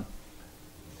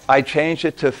 I changed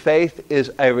it to faith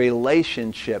is a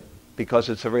relationship, because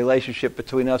it's a relationship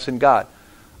between us and God.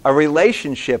 A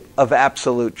relationship of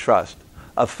absolute trust,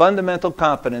 a fundamental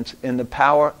confidence in the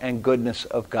power and goodness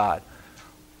of God.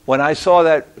 When I saw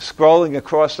that scrolling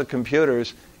across the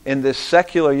computers in this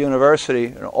secular university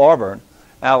in Auburn,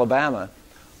 Alabama,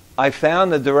 I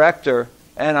found the director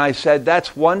and I said,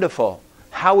 "That's wonderful.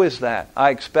 How is that? I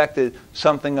expected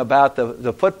something about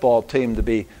the football team to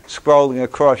be scrolling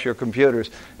across your computers."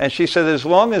 And she said, "As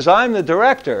long as I'm the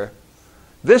director,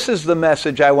 this is the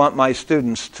message I want my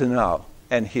students to know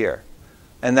and hear."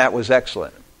 And that was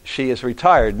excellent. She is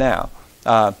retired now,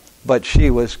 but she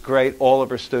was great. All of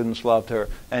her students loved her,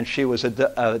 and she was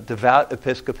a devout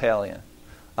Episcopalian.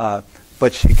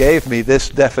 But she gave me this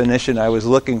definition. I was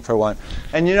looking for one.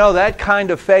 And you know, that kind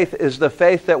of faith is the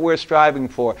faith that we're striving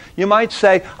for. You might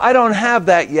say, "I don't have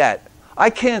that yet.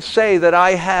 I can't say that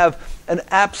I have an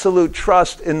absolute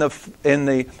trust in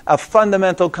a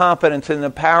fundamental confidence in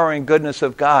the power and goodness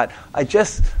of God."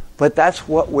 But that's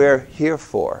what we're here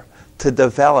for, to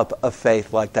develop a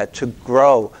faith like that, to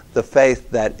grow the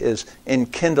faith that is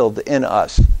enkindled in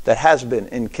us, that has been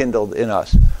enkindled in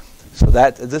us. So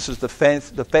this is the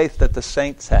faith that the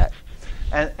saints had.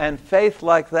 And faith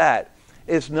like that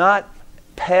is not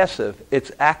passive, it's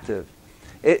active.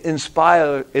 It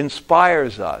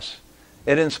inspires us.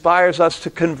 It inspires us to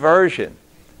conversion,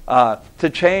 to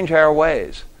change our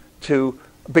ways, to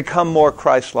become more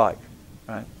Christ-like,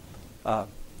 right?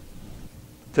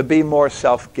 To be more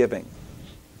self-giving.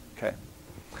 Okay.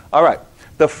 All right.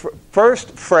 The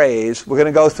first phrase, we're going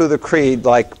to go through the creed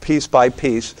like piece by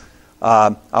piece.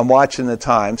 I'm watching the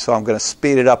time, so I'm going to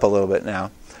speed it up a little bit now.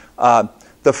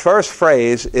 The first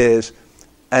phrase is,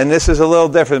 and this is a little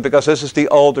different because this is the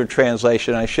older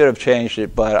translation. I should have changed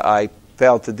it, but I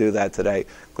failed to do that today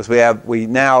because we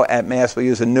now at Mass we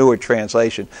use a newer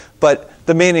translation. But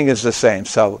the meaning is the same,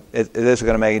 so it isn't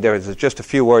going to make any difference. It's just a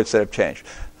few words that have changed.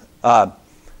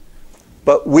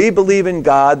 But we believe in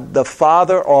God, the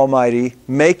Father Almighty,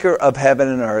 maker of heaven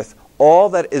and earth, all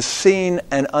that is seen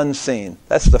and unseen.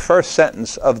 That's the first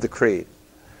sentence of the creed.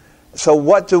 So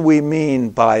what do we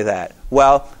mean by that?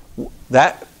 Well,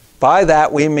 by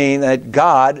that we mean that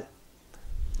God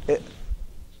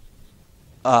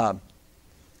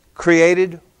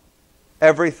created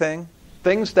everything,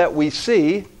 things that we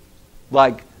see,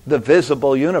 like the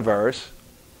visible universe,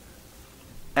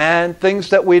 and things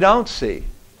that we don't see,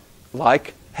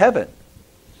 like heaven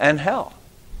and hell.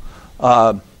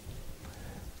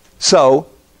 So,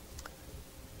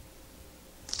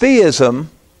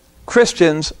 theism,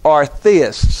 Christians are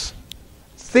theists.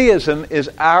 Theism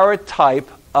is our type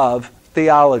of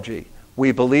theology.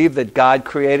 We believe that God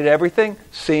created everything,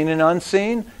 seen and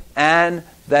unseen, and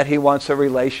that He wants a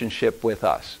relationship with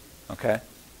us. Okay?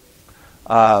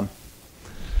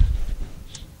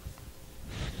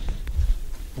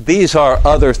 These are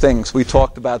other things we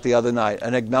talked about the other night.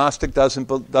 An agnostic doesn't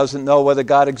know whether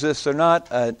God exists or not.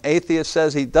 An atheist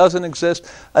says He doesn't exist.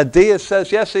 A deist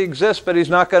says, yes, He exists, but He's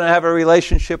not going to have a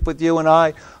relationship with you and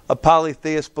I. A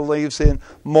polytheist believes in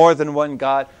more than one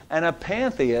God. And a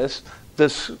pantheist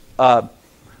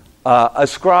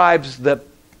ascribes the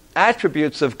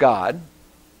attributes of God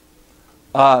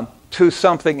to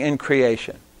something in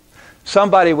creation.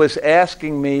 Somebody was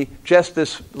asking me just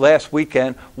this last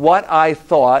weekend what I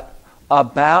thought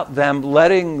about them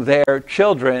letting their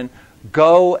children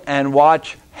go and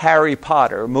watch Harry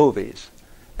Potter movies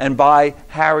and buy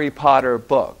Harry Potter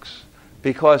books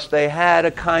because they had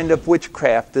a kind of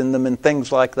witchcraft in them and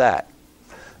things like that.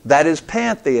 That is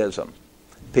pantheism.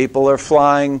 People are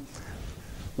flying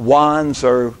wands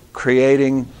or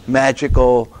creating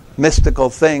magical,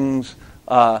 mystical things,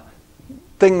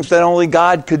 things that only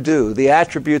God could do. The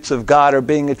attributes of God are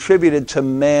being attributed to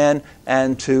man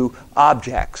and to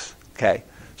objects. Okay,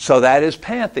 so that is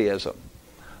pantheism.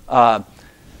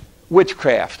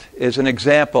 Witchcraft is an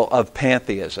example of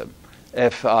pantheism.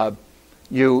 If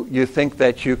you think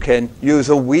that you can use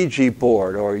a Ouija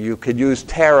board, or you could use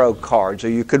tarot cards, or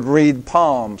you could read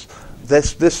palms,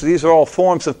 these are all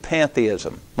forms of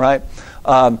pantheism, right?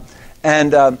 I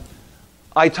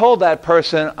told that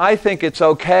person, I think it's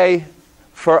okay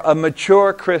for a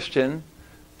mature Christian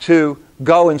to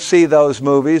go and see those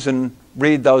movies and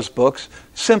read those books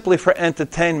simply for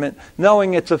entertainment,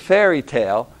 knowing it's a fairy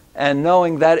tale, and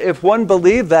knowing that if one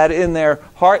believed that in their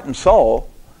heart and soul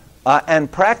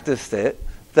and practiced it,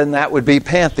 then that would be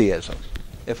pantheism.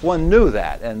 If one knew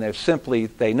that, and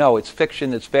they know it's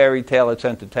fiction, it's fairy tale, it's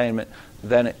entertainment,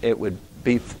 then it would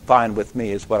be fine with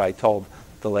me, is what I told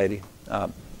the lady.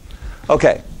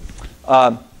 Okay.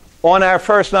 On our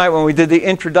first night when we did the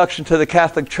introduction to the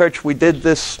Catholic Church, we did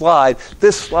this slide.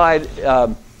 This slide,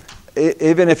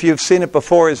 even if you've seen it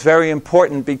before, is very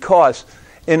important because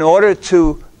in order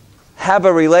to have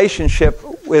a relationship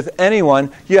with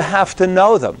anyone, you have to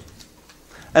know them.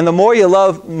 And the more you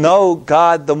know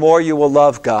God, the more you will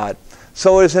love God.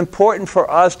 So it is important for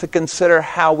us to consider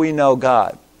how we know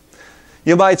God.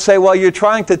 You might say, well, you're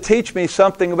trying to teach me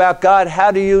something about God.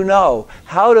 How do you know?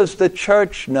 How does the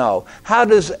church know? How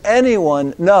does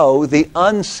anyone know the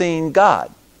unseen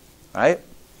God? Right?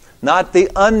 Not the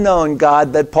unknown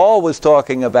God that Paul was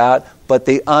talking about, but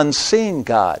the unseen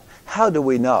God. How do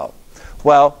we know?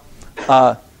 Well,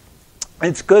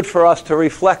 it's good for us to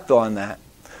reflect on that.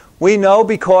 We know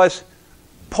because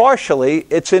partially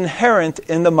it's inherent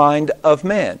in the mind of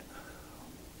man.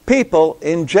 People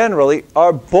in generally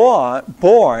are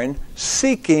born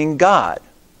seeking God.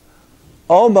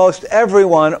 Almost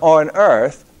everyone on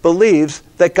earth believes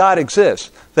that God exists.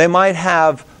 They might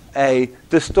have a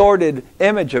distorted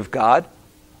image of God,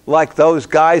 like those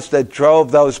guys that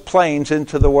drove those planes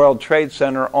into the World Trade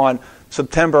Center on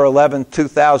September 11,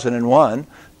 2001.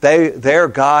 Their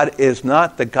God is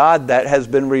not the God that has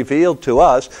been revealed to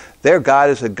us. Their God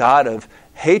is a God of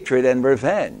hatred and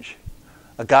revenge,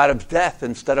 a God of death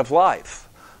instead of life.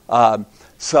 But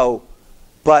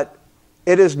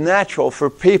it is natural for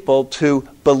people to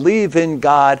believe in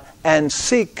God and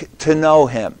seek to know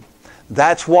Him.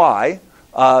 That's why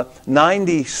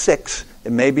 96,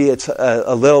 maybe it's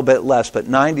a little bit less, but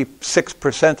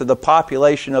 96% of the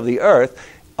population of the earth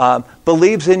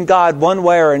believes in God one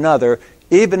way or another,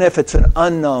 even if it's an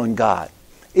unknown God.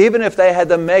 Even if they had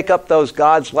to make up those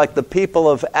gods like the people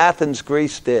of Athens,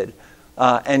 Greece did,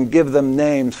 and give them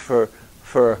names for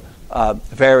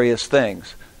various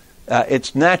things.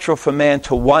 It's natural for man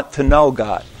to want to know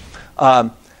God.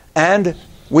 And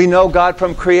we know God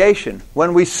from creation.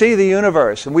 When we see the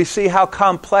universe and we see how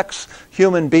complex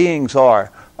human beings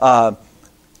are,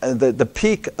 the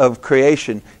peak of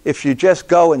creation, if you just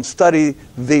go and study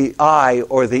the eye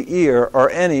or the ear or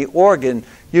any organ,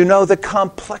 you know the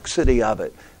complexity of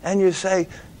it. And you say,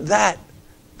 that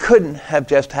couldn't have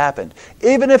just happened.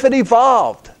 Even if it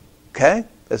evolved, okay?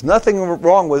 There's nothing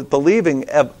wrong with believing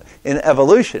in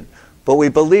evolution, but we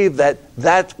believe that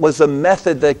that was a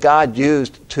method that God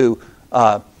used to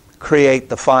create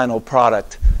the final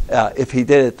product if He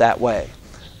did it that way.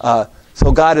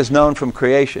 So God is known from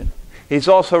creation. He's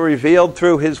also revealed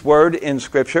through His Word in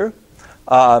Scripture,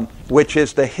 which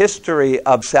is the history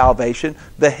of salvation,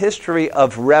 the history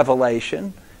of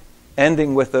revelation,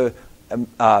 ending with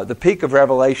the peak of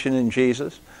revelation in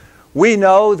Jesus. We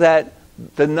know that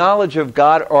the knowledge of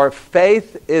God or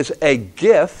faith is a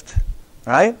gift,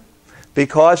 right?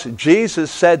 Because Jesus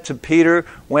said to Peter,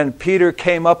 when Peter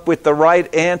came up with the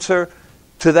right answer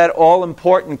to that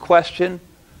all-important question,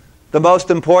 the most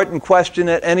important question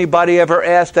that anybody ever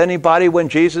asked anybody, when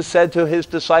Jesus said to His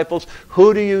disciples,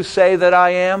 "Who do you say that I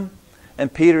am?"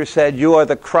 And Peter said, "You are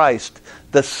the Christ,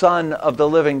 the Son of the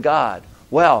living God."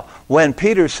 Well, when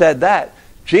Peter said that,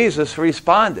 Jesus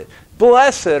responded,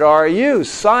 "Blessed are you,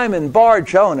 Simon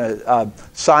Bar-Jonah."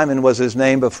 Simon was his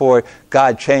name before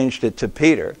God changed it to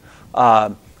Peter.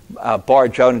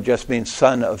 Bar-Jonah just means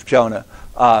son of Jonah.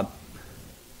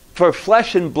 For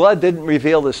flesh and blood didn't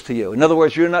reveal this to you. In other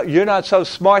words, you're not so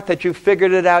smart that you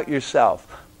figured it out yourself.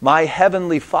 My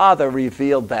heavenly Father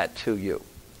revealed that to you.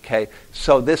 Okay?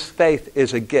 So this faith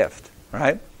is a gift,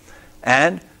 right?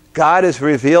 And God is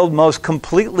revealed most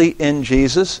completely in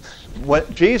Jesus.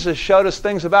 Jesus showed us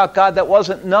things about God that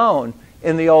wasn't known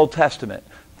in the Old Testament.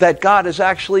 That God is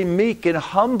actually meek and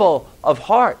humble of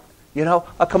heart. You know,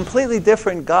 a completely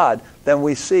different God than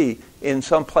we see in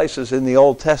some places in the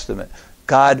Old Testament.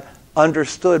 God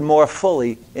understood more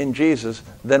fully in Jesus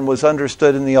than was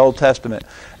understood in the Old Testament.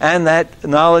 And that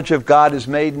knowledge of God is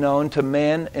made known to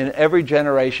man in every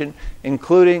generation,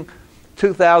 including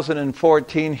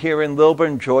 2014 here in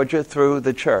Lilburn, Georgia, through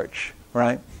the church,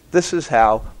 right? This is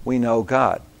how we know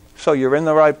God. So you're in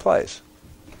the right place.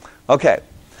 Okay,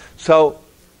 so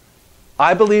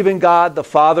I believe in God, the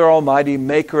Father Almighty,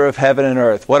 maker of heaven and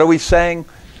earth. What are we saying?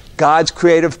 God's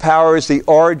creative power is the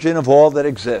origin of all that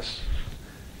exists.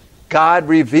 God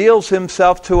reveals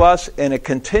Himself to us in a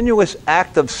continuous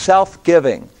act of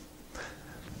self-giving.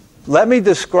 Let me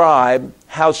describe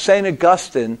how St.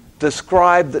 Augustine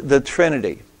described the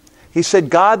Trinity. He said,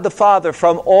 God the Father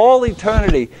from all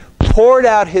eternity poured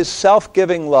out His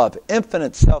self-giving love,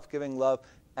 infinite self-giving love,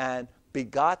 and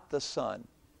begot the Son.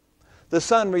 The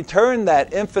Son returned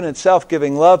that infinite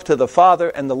self-giving love to the Father,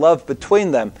 and the love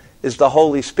between them is the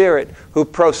Holy Spirit, who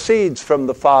proceeds from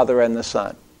the Father and the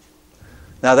Son.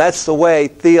 Now that's the way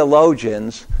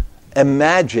theologians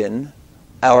imagine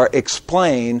or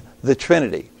explain the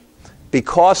Trinity.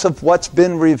 Because of what's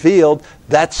been revealed,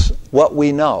 that's what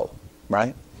we know,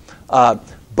 right?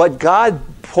 But God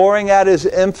pouring out His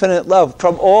infinite love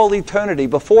from all eternity,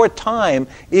 before time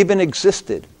even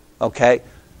existed, okay?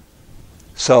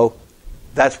 So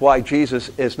that's why Jesus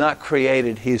is not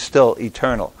created. He's still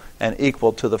eternal and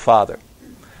equal to the Father.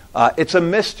 It's a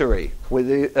mystery,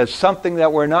 something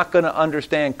that we're not going to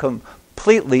understand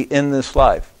completely in this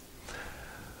life.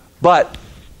 But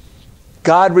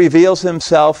God reveals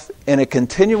himself in a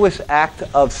continuous act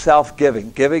of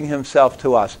self-giving, giving himself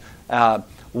to us.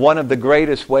 One of the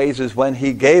greatest ways is when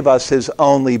he gave us his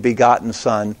only begotten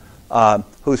Son,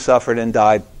 who suffered and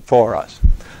died for us.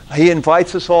 He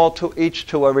invites us all each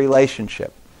to a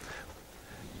relationship.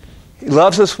 He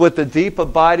loves us with the deep,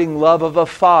 abiding love of a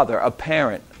father, a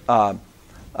parent,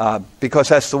 because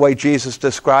that's the way Jesus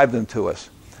described him to us.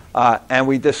 And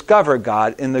we discover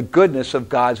God in the goodness of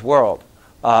God's world.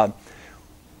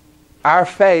 Our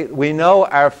faith, we know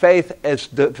our faith is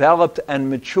developed and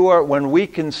mature when we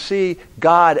can see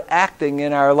God acting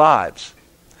in our lives.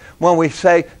 When we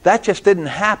say, that just didn't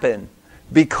happen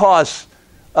because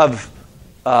of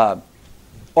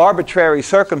arbitrary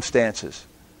circumstances.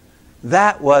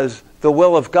 That was the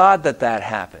will of God that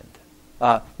happened.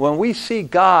 When we see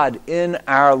God in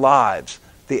our lives,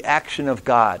 the action of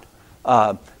God,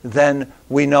 then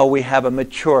we know we have a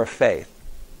mature faith,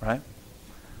 right?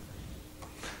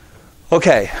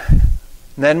 Okay,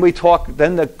 then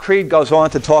the creed goes on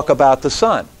to talk about the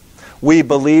Son. We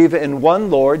believe in one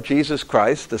Lord, Jesus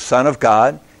Christ, the Son of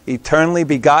God, eternally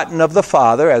begotten of the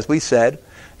Father, as we said.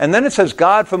 And then it says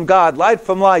God from God, light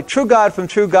from light, true God from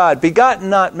true God, begotten,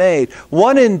 not made,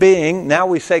 one in being. Now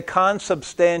we say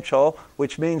consubstantial,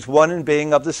 which means one in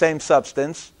being of the same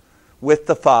substance with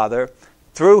the Father.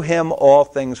 Through him all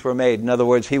things were made. In other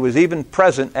words, he was even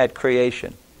present at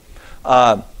creation.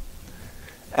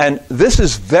 And this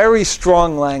is very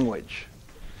strong language.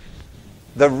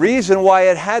 The reason why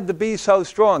it had to be so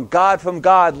strong, God from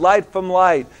God, light from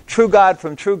light, true God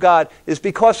from true God, is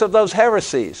because of those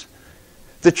heresies.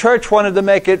 The church wanted to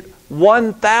make it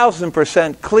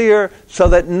 1,000% clear so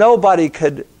that nobody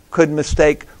could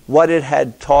mistake what it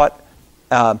had taught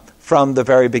from the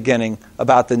very beginning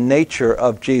about the nature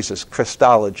of Jesus,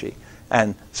 Christology.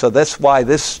 And so that's why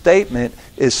this statement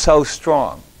is so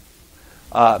strong.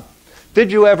 Did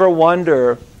you ever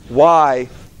wonder why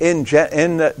in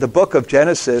the book of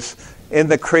Genesis, in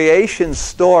the creation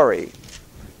story,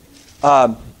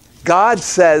 God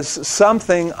says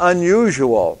something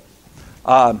unusual?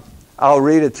 I'll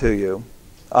read it to you.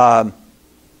 As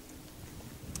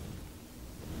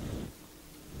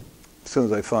soon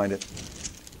as I find it.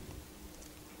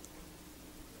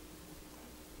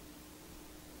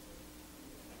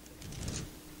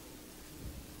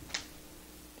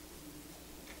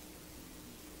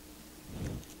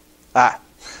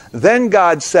 Then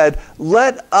God said,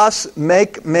 let us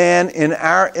make man in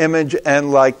our image and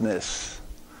likeness.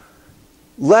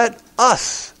 Let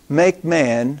us make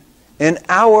man in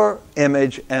our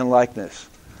image and likeness.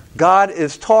 God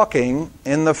is talking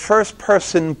in the first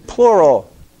person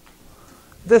plural.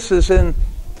 This is in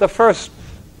the first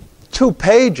 2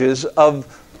 pages of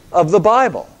the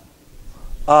Bible.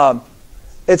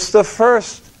 It's the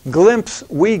first glimpse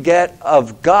we get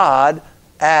of God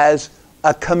as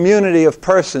a community of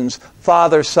persons,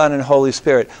 Father, Son, and Holy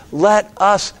Spirit. Let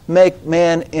us make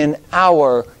man in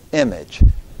our image.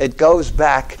 It goes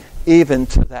back even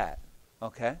to that.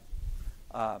 Okay?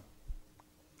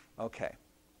 Okay.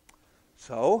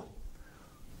 So,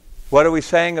 what are we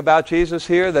saying about Jesus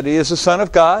here? That he is the Son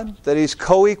of God, that he's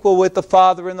co-equal with the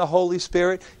Father and the Holy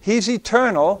Spirit. He's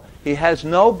eternal. He has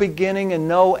no beginning and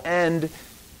no end.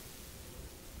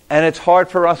 And it's hard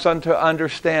for us to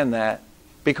understand that,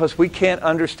 because we can't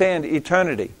understand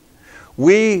eternity.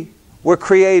 We were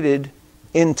created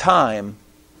in time.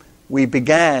 We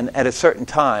began at a certain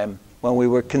time when we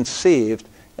were conceived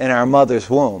in our mother's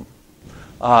womb.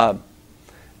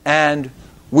 And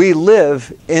we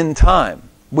live in time.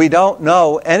 We don't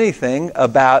know anything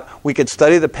about, we could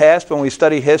study the past when we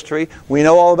study history. We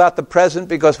know all about the present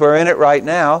because we're in it right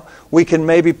now. We can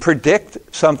maybe predict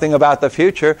something about the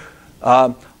future.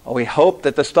 We hope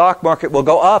that the stock market will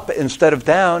go up instead of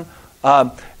down.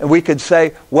 And we could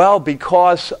say, well,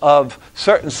 because of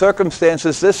certain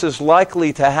circumstances, this is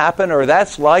likely to happen or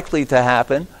that's likely to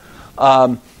happen.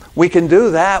 We can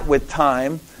do that with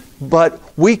time, but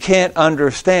we can't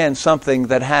understand something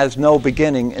that has no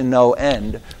beginning and no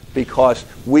end because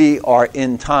we are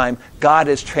in time. God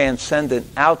is transcendent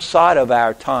outside of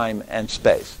our time and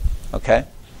space. Okay?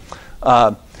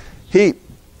 He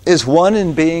is one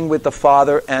in being with the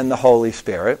Father and the Holy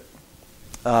Spirit.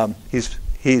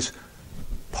 He's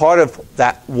part of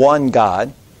that one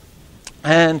God.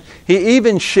 And he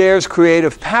even shares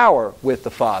creative power with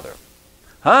the Father.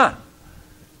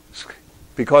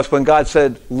 Because when God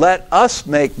said, let us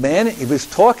make man, he was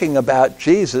talking about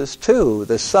Jesus too,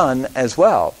 the Son as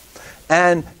well.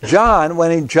 And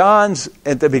John, John's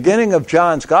at the beginning of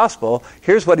John's gospel,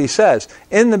 here's what he says.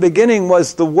 In the beginning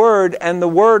was the Word, and the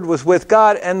Word was with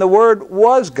God, and the Word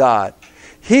was God.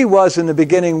 He was in the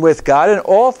beginning with God, and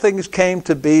all things came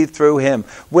to be through him.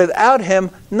 Without him,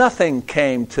 nothing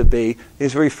came to be.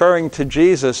 He's referring to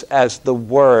Jesus as the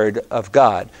Word of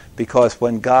God, because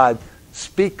when God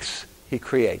speaks, he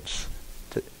creates.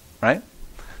 Right?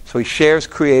 So he shares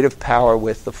creative power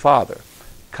with the Father.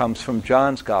 Comes from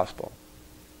John's gospel.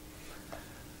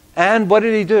 And what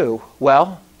did he do?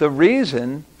 Well, the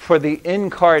reason for the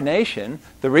incarnation,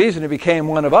 the reason he became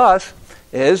one of us,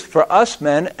 is for us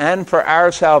men and for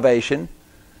our salvation,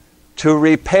 to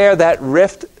repair that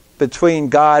rift between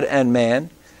God and man.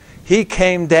 He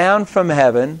came down from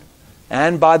heaven,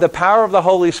 and by the power of the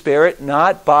Holy Spirit,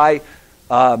 not by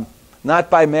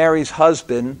Mary's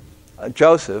husband,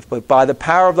 Joseph, but by the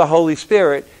power of the Holy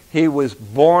Spirit, he was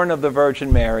born of the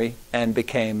Virgin Mary and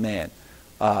became man.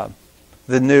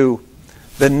 The new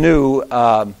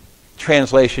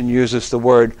translation uses the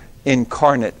word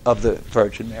incarnate of the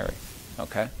Virgin Mary.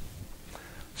 Okay?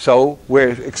 So we're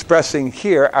expressing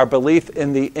here our belief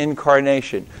in the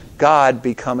incarnation, God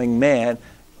becoming man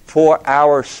for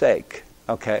our sake.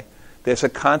 Okay? There's a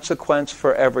consequence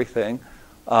for everything,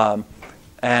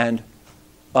 and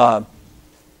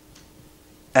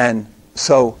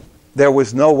so there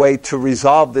was no way to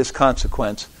resolve this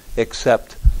consequence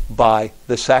except by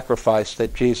the sacrifice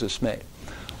that Jesus made.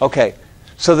 Okay,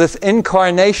 so this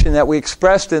incarnation that we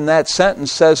expressed in that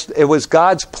sentence says it was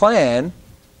God's plan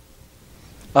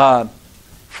for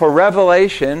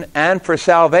revelation and for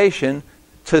salvation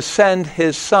to send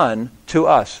his Son to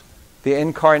us. The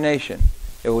incarnation.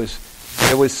 It was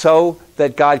so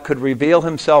that God could reveal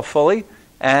himself fully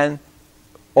and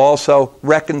also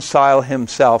reconcile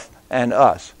himself and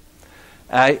us.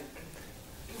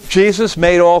 Jesus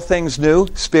made all things new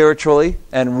spiritually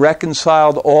and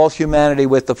reconciled all humanity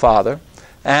with the Father.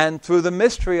 And through the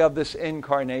mystery of this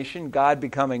incarnation, God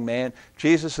becoming man,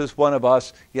 Jesus is one of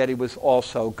us, yet he was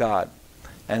also God.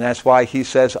 And that's why he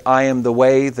says, I am the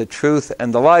way, the truth,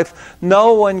 and the life.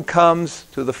 No one comes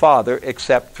to the Father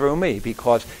except through me,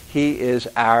 because he is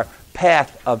our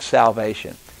path of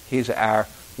salvation. He's our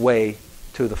way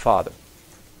to the Father.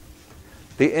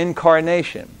 The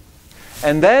incarnation.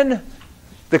 And then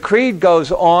the creed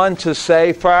goes on to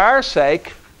say, for our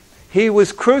sake, he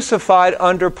was crucified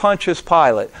under Pontius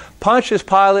Pilate. Pontius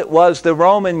Pilate was the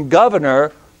Roman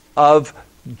governor of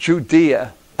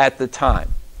Judea at the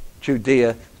time.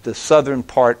 Judea, the southern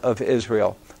part of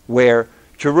Israel, where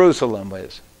Jerusalem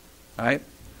is. Right?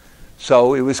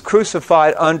 So he was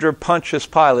crucified under Pontius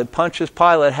Pilate. Pontius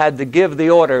Pilate had to give the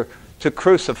order to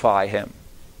crucify him.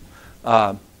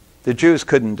 The Jews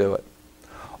couldn't do it.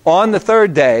 On the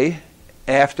third day,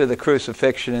 after the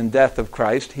crucifixion and death of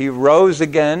Christ, he rose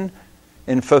again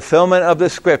in fulfillment of the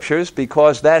Scriptures,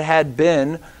 because that had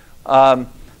been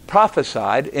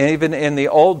prophesied even in the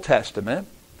Old Testament.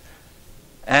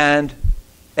 And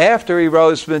after he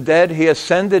rose from the dead, he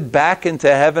ascended back into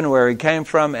heaven where he came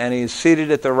from, and he is seated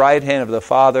at the right hand of the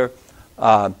Father.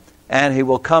 And he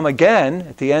will come again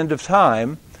at the end of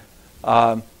time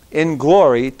in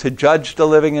glory to judge the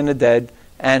living and the dead,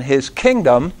 and his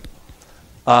kingdom,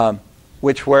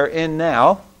 which we're in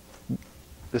now,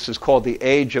 this is called the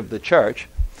age of the church,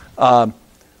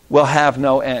 will have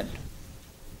no end.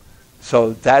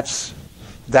 So that's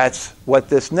what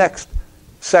this next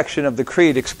section of the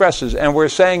creed expresses. And we're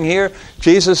saying here,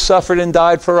 Jesus suffered and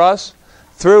died for us.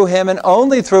 Through him and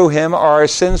only through him are our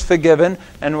sins forgiven,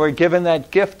 and we're given that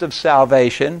gift of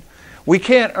salvation. We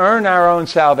can't earn our own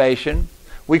salvation.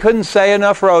 We couldn't say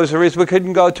enough rosaries. We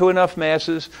couldn't go to enough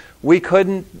masses. We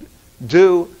couldn't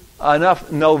do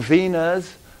enough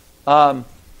novenas.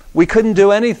 We couldn't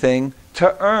do anything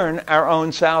to earn our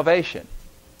own salvation.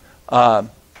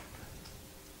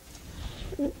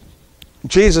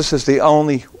 Jesus is the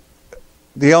only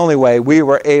way we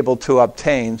were able to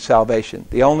obtain salvation,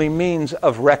 the only means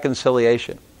of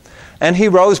reconciliation. And he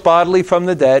rose bodily from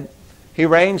the dead. He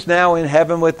reigns now in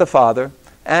heaven with the Father,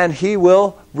 and he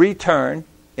will return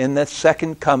in the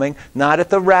second coming, not at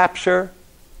the rapture,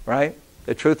 right?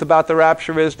 The truth about the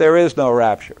rapture is there is no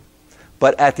rapture.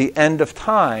 But at the end of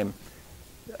time,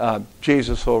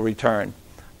 Jesus will return.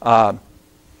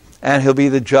 And he'll be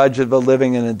the judge of the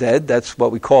living and the dead. That's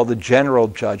what we call the general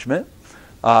judgment.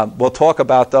 We'll talk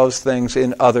about those things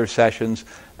in other sessions.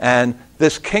 And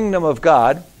this kingdom of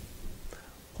God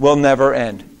will never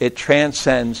end. It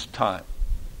transcends time.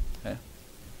 Okay?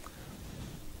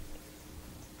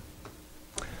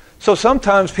 So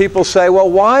sometimes people say, well,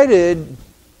 why did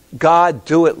God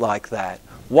do it like that?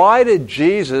 Why did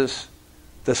Jesus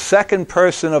the second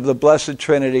person of the Blessed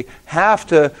Trinity, have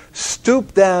to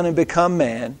stoop down and become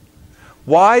man?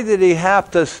 Why did he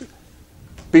have to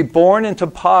be born into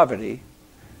poverty,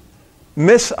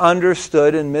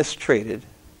 misunderstood and mistreated?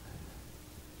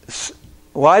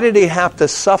 Why did he have to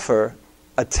suffer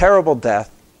a terrible death?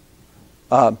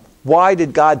 Why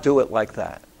did God do it like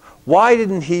that? Why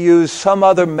didn't he use some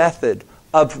other method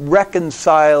of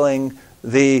reconciling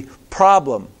the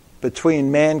problem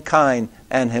between mankind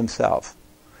and himself?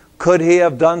 Could he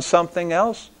have done something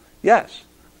else? Yes,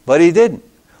 but he didn't.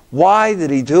 Why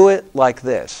did he do it like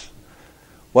this?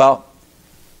 Well,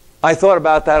 I thought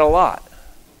about that a lot,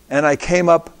 and I came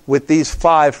up with these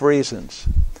 5 reasons,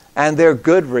 and they're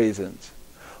good reasons.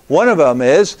 One of them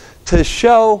is to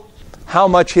show how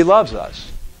much he loves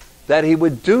us, that he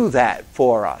would do that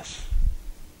for us,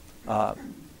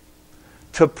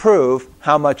 to prove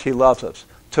how much he loves us,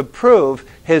 to prove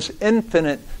his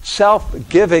infinite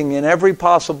self-giving in every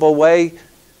possible way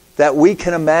that we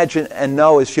can imagine and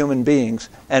know as human beings,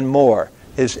 and more,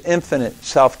 his infinite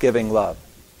self-giving love.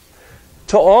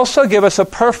 To also give us a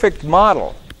perfect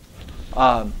model,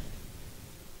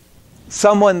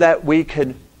 someone that we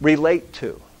could relate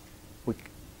to.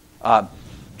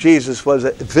 Jesus was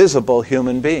a visible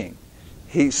human being.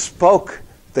 He spoke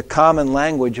the common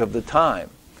language of the time.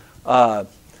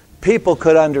 People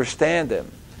could understand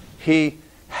him. He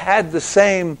had the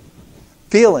same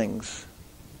feelings,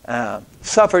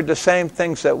 suffered the same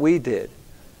things that we did.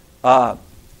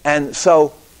 And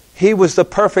so he was the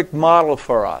perfect model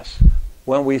for us.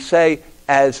 When we say,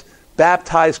 as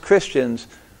baptized Christians,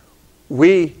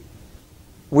 we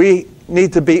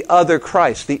need to be other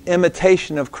Christ. The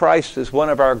imitation of Christ is one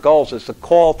of our goals. It's a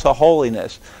call to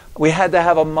holiness. We had to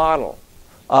have a model,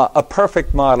 a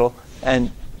perfect model,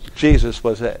 and Jesus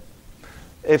was it.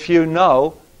 If you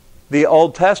know the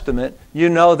Old Testament, you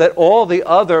know that all the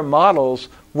other models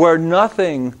were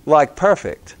nothing like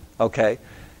perfect. Okay?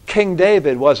 King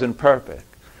David wasn't perfect.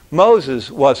 Moses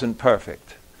wasn't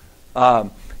perfect.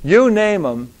 You name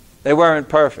them, they weren't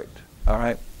perfect. All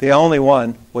right? The only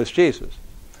one was Jesus.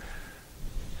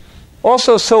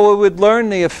 Also, so we would learn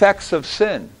the effects of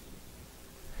sin.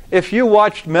 If you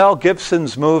watched Mel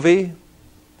Gibson's movie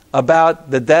about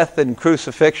the death and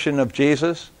crucifixion of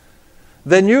Jesus,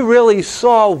 then you really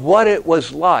saw what it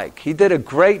was like. He did a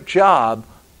great job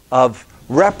of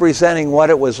representing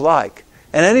what it was like.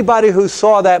 And anybody who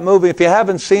saw that movie, if you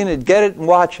haven't seen it, get it and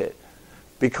watch it.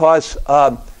 Because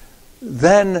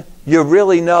then you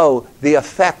really know the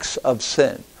effects of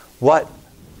sin. What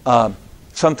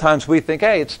sometimes we think,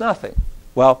 hey, it's nothing.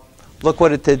 Well, look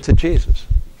what it did to Jesus.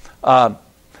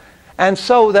 And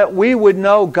so that we would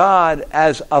know God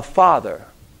as a father,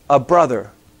 a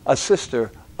brother, a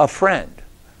sister, a friend.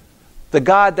 The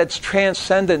God that's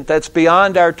transcendent, that's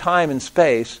beyond our time and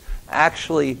space,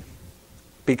 actually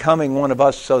becoming one of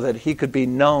us so that he could be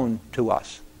known to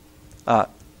us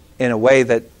in a way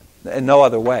that, in no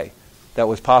other way, that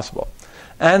was possible.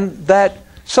 And that,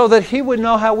 so that he would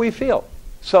know how we feel.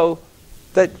 So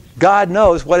that God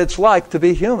knows what it's like to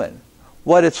be human,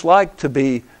 what it's like to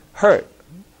be hurt,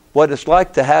 what it's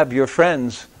like to have your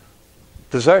friends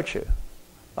desert you,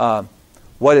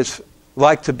 what it's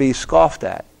like to be scoffed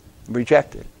at,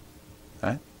 rejected.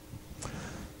 Right?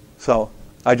 So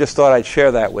I just thought I'd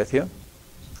share that with you.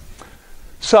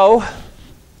 So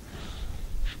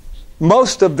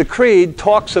most of the creed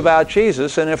talks about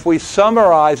Jesus, and if we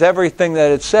summarize everything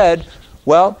that it said,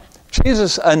 well,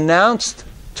 Jesus announced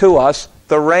to us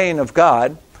the reign of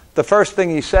God. The first thing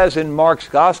he says in Mark's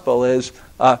gospel is,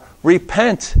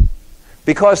 repent,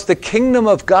 because the kingdom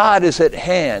of God is at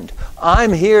hand.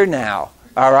 I'm here now,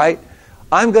 all right?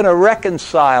 I'm going to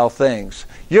reconcile things.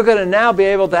 You're going to now be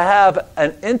able to have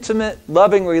an intimate,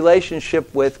 loving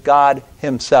relationship with God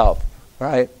himself,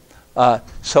 right?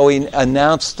 So he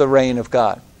announced the reign of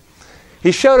God.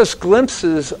 He showed us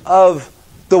glimpses of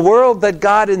the world that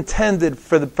God intended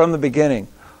from the beginning.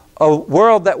 A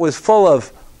world that was full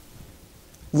of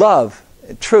love,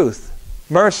 truth,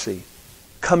 mercy,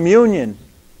 communion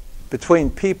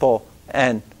between people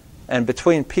and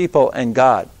between people and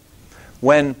God.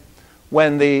 When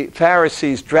the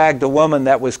Pharisees dragged a woman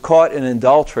that was caught in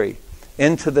adultery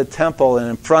into the temple and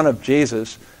in front of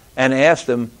Jesus and asked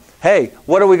him, hey,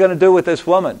 what are we going to do with this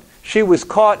woman? She was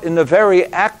caught in the very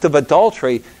act of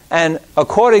adultery, and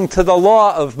according to the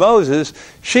law of Moses,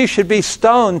 she should be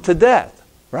stoned to death,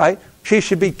 right? She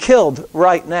should be killed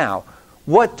right now.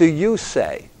 What do you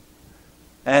say?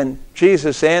 And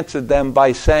Jesus answered them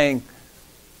by saying,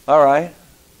 all right,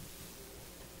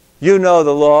 you know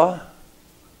the law,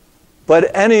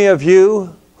 but any of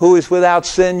you who is without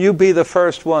sin, you be the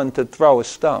first one to throw a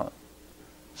stone.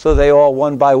 So they all,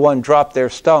 one by one, dropped their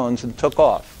stones and took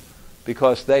off,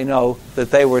 because they know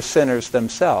that they were sinners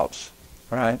themselves,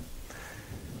 right?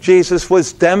 Jesus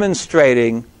was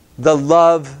demonstrating the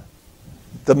love,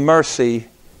 the mercy,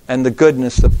 and the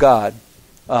goodness of God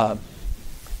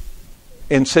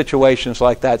in situations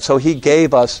like that. So he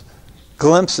gave us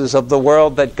glimpses of the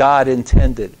world that God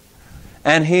intended.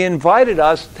 And he invited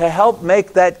us to help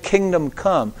make that kingdom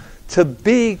come, to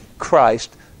be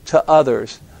Christ to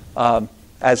others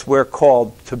as we're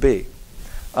called to be.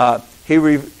 He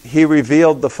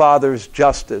revealed the Father's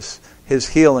justice, his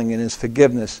healing and his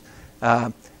forgiveness.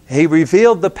 He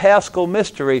revealed the Paschal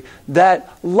mystery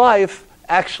that life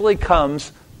actually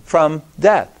comes from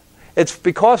death. It's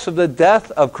because of the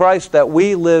death of Christ that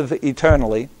we live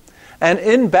eternally. And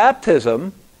in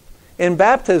baptism,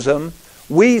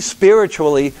 we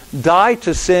spiritually die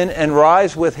to sin and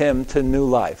rise with him to new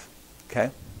life. Okay?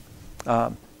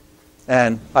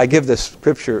 And I give the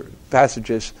scripture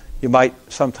passages. You might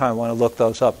sometime want to look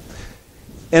those up.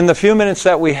 In the few minutes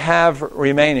that we have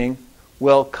remaining,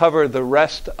 we'll cover the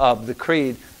rest of the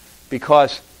creed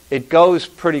because it goes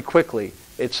pretty quickly.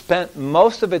 It spent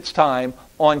most of its time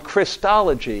on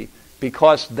Christology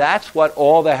because that's what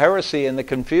all the heresy and the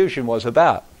confusion was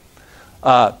about.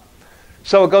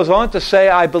 So it goes on to say,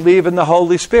 I believe in the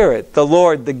Holy Spirit, the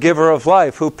Lord, the giver of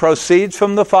life, who proceeds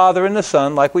from the Father and the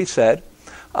Son, like we said.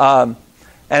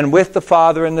 And with the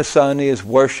Father and the Son, he is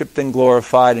worshipped and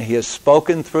glorified, and he has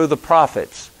spoken through the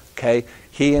prophets. Okay,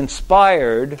 he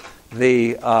inspired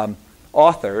the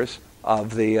authors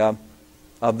of the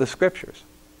Scriptures.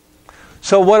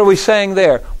 So what are we saying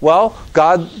there? Well,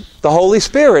 God, the Holy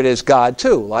Spirit is God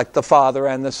too, like the Father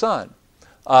and the Son.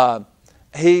 That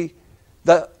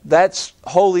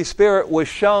Holy Spirit was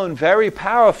shown very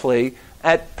powerfully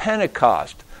at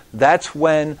Pentecost. That's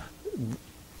when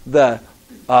the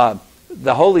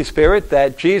Holy Spirit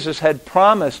that Jesus had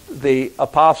promised the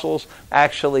apostles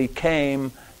actually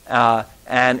came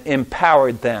and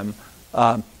empowered them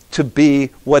to be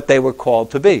what they were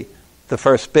called to be, the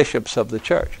first bishops of the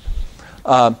church.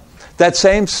 That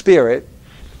same Spirit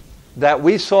that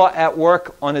we saw at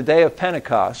work on the day of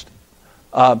Pentecost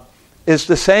is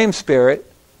the same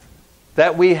Spirit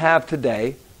that we have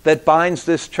today that binds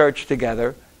this church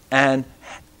together and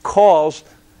calls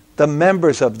the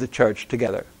members of the church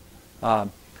together.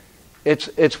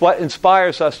 It's what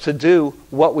inspires us to do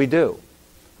what we do.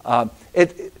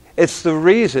 It's the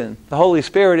reason, the Holy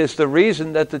Spirit is the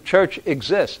reason that the church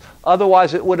exists.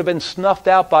 Otherwise it would have been snuffed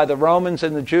out by the Romans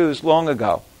and the Jews long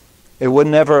ago. It would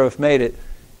never have made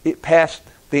it past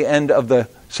the end of the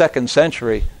 2nd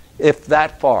century, if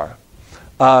that far.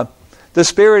 The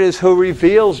Spirit is who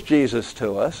reveals Jesus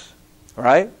to us,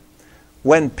 right?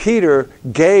 When Peter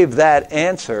gave that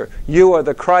answer, you are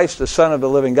the Christ, the Son of the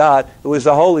living God, it was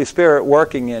the Holy Spirit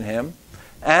working in him.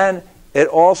 And it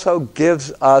also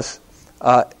gives us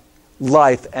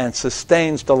life and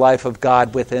sustains the life of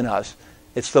God within us.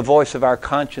 It's the voice of our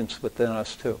conscience within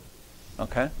us too.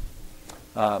 Okay?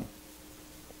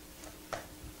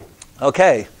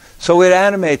 Okay, so it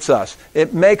animates us.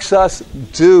 It makes us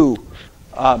do.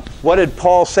 What did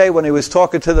Paul say when he was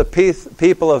talking to the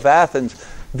people of Athens?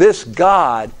 This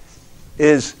God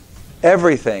is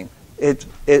everything. He's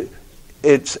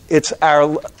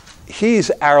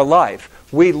our life.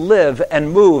 We live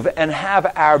and move and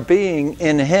have our being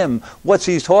in him. What's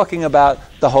he talking about?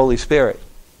 The Holy Spirit.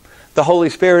 The Holy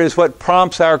Spirit is what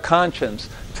prompts our conscience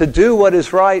to do what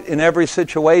is right in every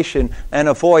situation and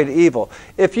avoid evil.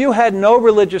 If you had no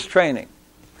religious training,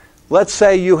 let's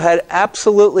say you had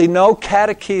absolutely no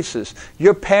catechesis,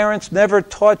 your parents never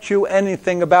taught you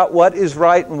anything about what is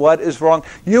right and what is wrong,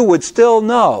 you would still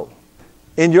know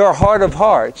in your heart of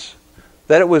hearts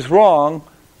that it was wrong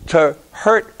to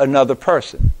hurt another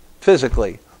person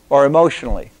physically or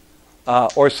emotionally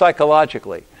or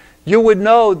psychologically. You would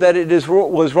know that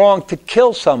was wrong to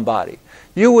kill somebody.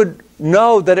 You would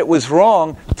know that it was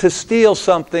wrong to steal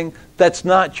something that's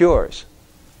not yours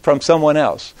from someone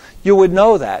else. You would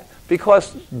know that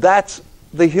because that's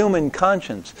the human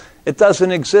conscience. It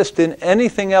doesn't exist in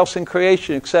anything else in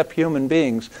creation except human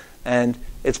beings, and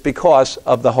it's because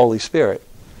of the Holy Spirit.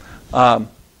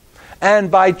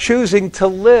 And by choosing to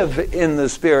live in the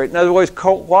Spirit, in other words,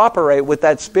 cooperate with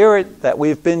that Spirit that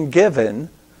we've been given,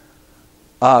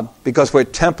 because we're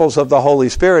temples of the Holy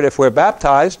Spirit if we're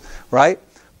baptized, right?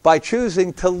 By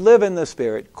choosing to live in the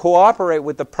Spirit, cooperate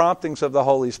with the promptings of the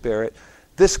Holy Spirit,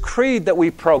 this creed that we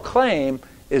proclaim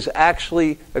is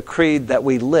actually a creed that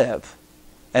we live.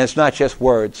 And it's not just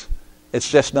words. It's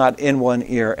just not in one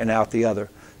ear and out the other.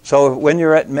 So when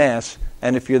you're at Mass,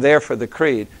 and if you're there for the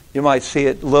creed, you might see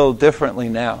it a little differently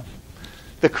now.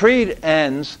 The creed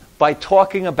ends by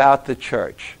talking about the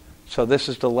church. So this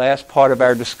is the last part of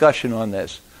our discussion on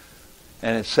this.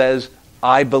 And it says,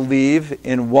 I believe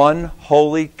in one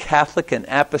holy Catholic and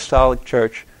Apostolic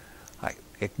Church. I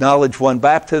acknowledge one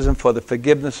baptism for the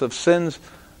forgiveness of sins,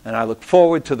 and I look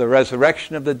forward to the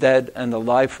resurrection of the dead and the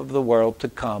life of the world to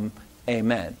come.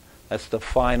 Amen. That's the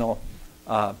final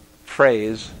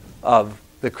phrase of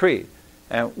the creed.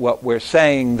 And what we're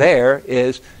saying there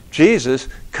is Jesus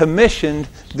commissioned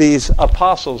these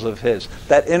apostles of his,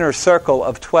 that inner circle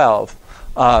of 12.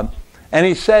 And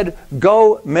he said,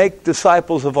 go make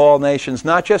disciples of all nations,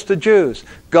 not just the Jews.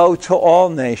 Go to all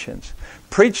nations.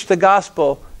 Preach the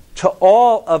gospel to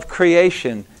all of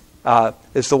creation,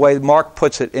 is the way Mark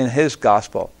puts it in his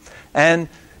gospel. And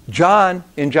John,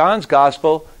 in John's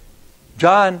gospel,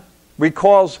 John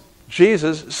recalls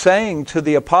Jesus saying to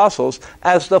the apostles,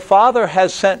 as the Father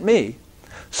has sent me,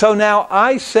 so now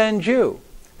I send you.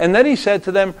 And then he said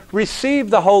to them, receive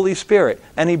the Holy Spirit.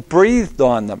 And he breathed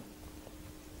on them.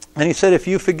 And he said, if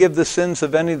you forgive the sins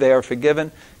of any, they are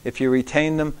forgiven. If you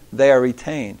retain them, they are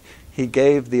retained. He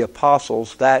gave the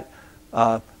apostles that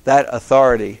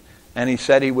authority. And he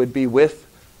said he would be with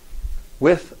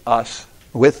us,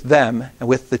 with them, and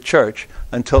with the church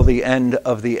until the end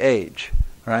of the age.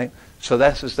 Right? So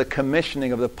this is the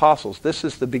commissioning of the apostles. This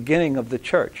is the beginning of the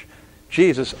church.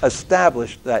 Jesus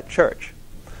established that church.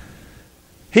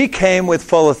 He came with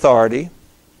full authority,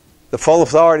 the full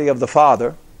authority of the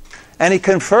Father, and he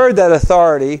conferred that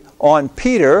authority on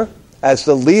Peter as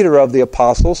the leader of the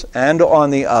apostles and on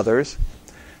the others.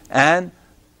 And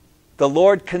the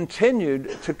Lord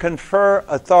continued to confer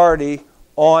authority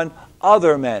on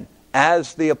other men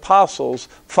as the apostles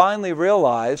finally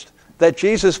realized that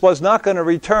Jesus was not going to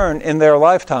return in their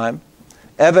lifetime.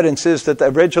 Evidence is that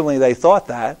originally they thought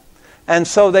that. And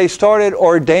so they started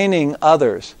ordaining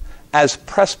others as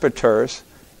presbyters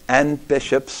and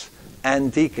bishops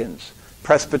and deacons.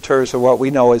 Presbyters are what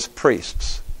we know as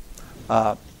priests.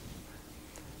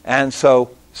 And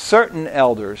so certain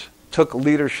elders took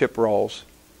leadership roles,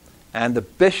 and the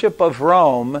Bishop of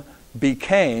Rome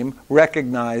became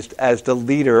recognized as the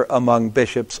leader among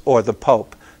bishops, or the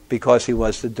Pope, because he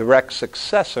was the direct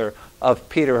successor of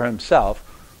Peter himself,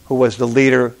 who was the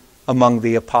leader among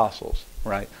the apostles,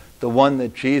 right? The one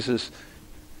that Jesus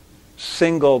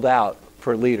singled out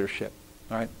for leadership,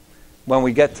 right? When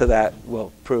we get to that,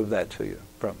 we'll prove that to you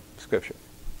from Scripture.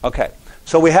 Okay,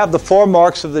 so we have the 4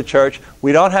 marks of the church.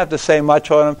 We don't have to say much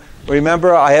on them.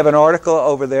 Remember, I have an article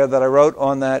over there that I wrote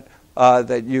on that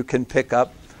that you can pick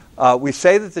up. We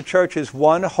say that the church is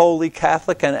one holy,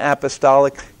 Catholic, and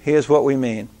apostolic. Here's what we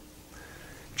mean.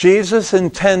 Jesus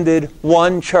intended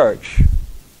one church.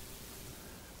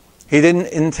 He didn't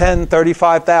intend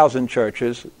 35,000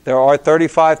 churches. There are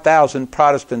 35,000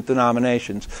 Protestant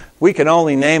denominations. We can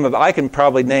only name, I can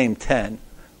probably name 10,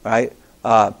 right?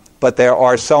 But there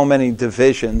are so many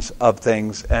divisions of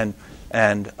things, and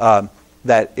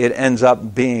that it ends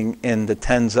up being in the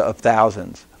tens of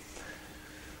thousands.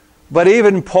 But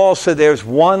even Paul said there's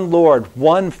one Lord,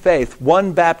 one faith,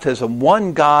 one baptism,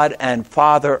 one God and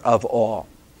Father of all.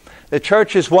 The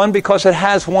church is one because it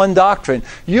has one doctrine.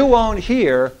 You won't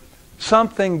hear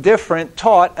something different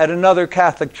taught at another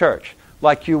Catholic church,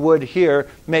 like you would hear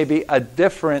maybe a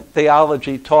different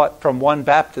theology taught from one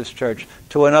Baptist church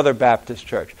to another Baptist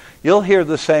church. You'll hear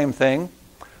the same thing,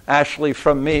 actually,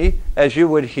 from me as you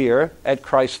would hear at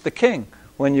Christ the King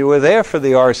when you were there for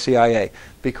the RCIA,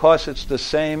 because it's the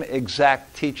same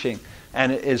exact teaching,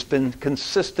 and it has been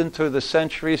consistent through the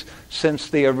centuries since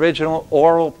the original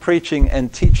oral preaching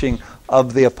and teaching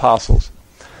of the apostles.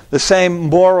 The same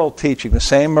moral teaching, the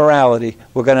same morality.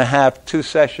 We're going to have 2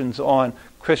 sessions on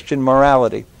Christian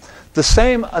morality. The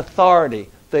same authority.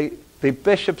 The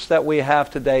bishops that we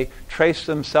have today trace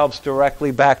themselves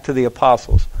directly back to the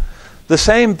apostles. The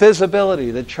same visibility.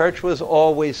 The church was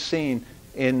always seen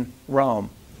in Rome.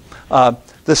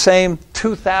 The same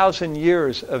 2,000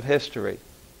 years of history,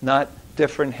 not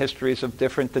different histories of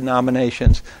different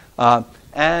denominations.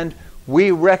 And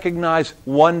we recognize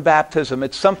one baptism.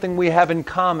 It's something we have in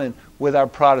common with our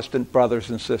Protestant brothers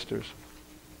and sisters.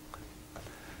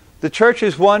 The church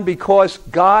is one because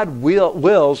God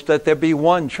wills that there be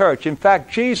one church. In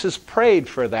fact, Jesus prayed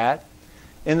for that.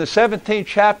 In the 17th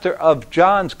chapter of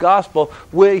John's Gospel,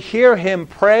 we hear him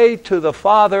pray to the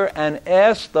Father and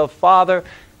ask the Father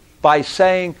by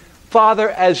saying, Father,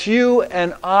 as you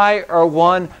and I are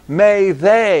one, may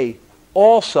they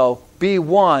also be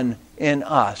one in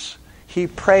us. He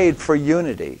prayed for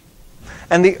unity.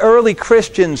 And the early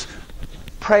Christians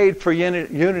prayed for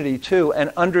unity too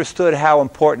and understood how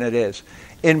important it is.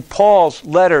 in Paul's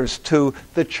letters to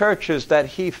the churches that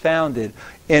he founded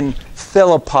in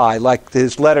Philippi, like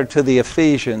his letter to the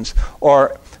Ephesians,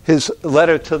 or his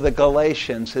letter to the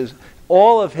Galatians,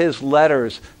 all of his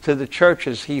letters to the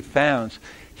churches he founds,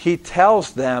 he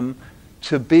tells them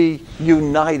to be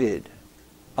united,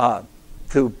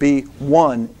 to be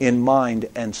one in mind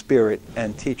and spirit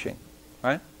and teaching.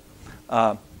 Right?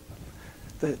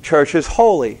 The church is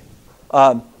holy.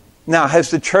 Now, has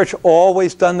the church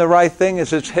always done the right thing?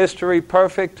 Is its history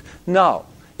perfect? No.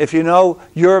 If you know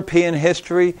European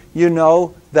history, you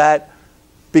know that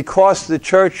because the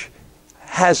church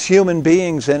has human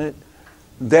beings in it,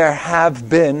 there have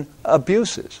been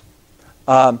abuses.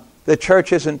 The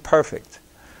church isn't perfect.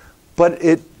 But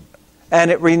it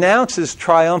renounces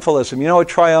triumphalism. You know what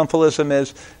triumphalism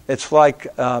is? It's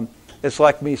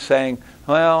like me saying,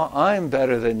 well, I'm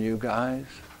better than you guys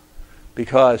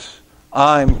because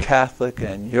I'm Catholic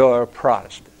and you're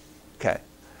Protestant. Okay.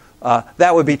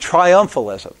 That would be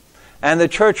triumphalism. And the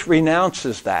church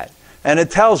renounces that. And it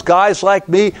tells guys like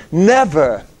me,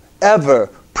 never, ever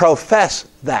profess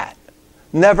that.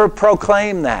 Never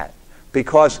proclaim that,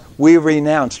 because we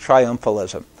renounce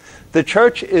triumphalism. The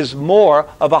church is more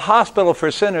of a hospital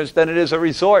for sinners than it is a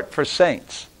resort for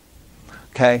saints.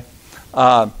 Okay?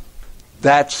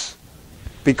 That's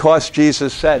because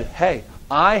Jesus said, hey,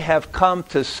 I have come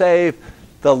to save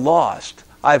the lost.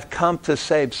 I've come to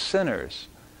save sinners,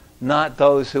 not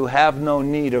those who have no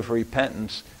need of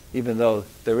repentance, even though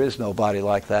there is nobody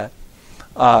like that.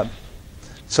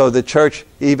 So the church,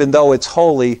 even though it's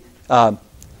holy,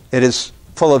 it is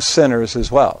full of sinners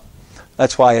as well.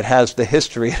 That's why it has the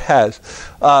history it has.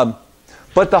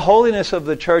 But the holiness of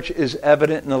the church is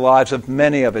evident in the lives of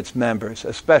many of its members,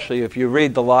 especially if you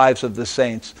read the lives of the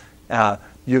saints.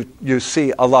 You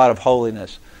see a lot of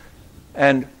holiness.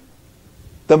 And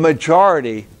the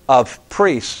majority of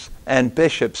priests and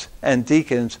bishops and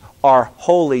deacons are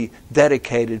holy,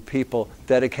 dedicated people,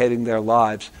 dedicating their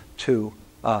lives to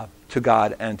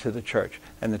God and to the church.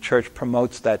 And the church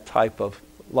promotes that type of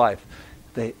life.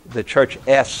 The church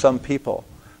asks some people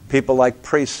like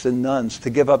priests and nuns, to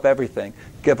give up everything,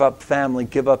 give up family,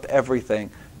 give up everything,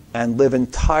 and live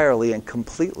entirely and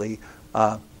completely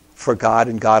for God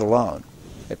and God alone.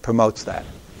 It promotes that.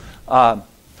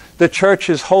 The church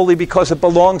is holy because it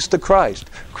belongs to Christ.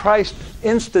 Christ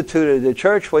instituted the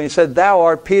church when he said, "Thou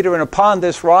art Peter, and upon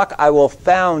this rock I will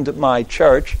found my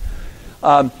church."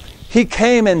 He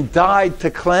came and died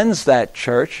to cleanse that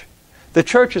church. The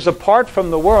church is apart from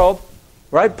the world,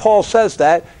 right? Paul says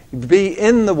that. Be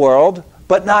in the world,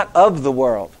 but not of the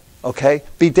world. Okay?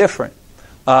 Be different.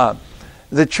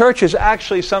 The church is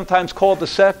actually sometimes called the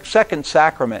second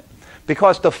sacrament,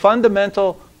 because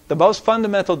the most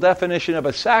fundamental definition of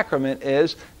a sacrament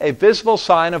is a visible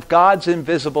sign of God's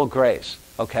invisible grace.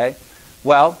 Okay?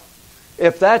 Well,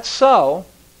 if that's so,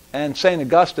 and St.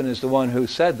 Augustine is the one who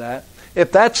said that, if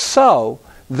that's so,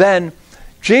 then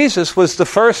Jesus was the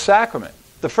first sacrament,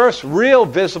 the first real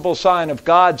visible sign of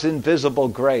God's invisible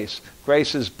grace.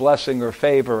 Grace is blessing or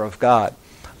favor of God.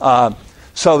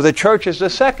 So the church is the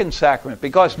second sacrament,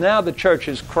 because now the church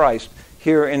is Christ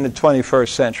here in the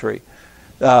 21st century.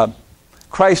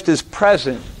 Christ is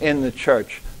present in the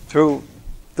church through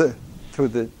the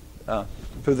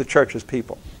church's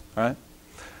people. All right?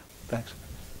 Thanks.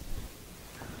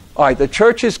 All right, the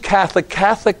church is Catholic.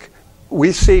 Catholic,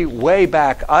 we see way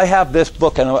back. I have this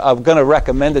book, and I'm going to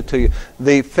recommend it to you.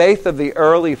 The Faith of the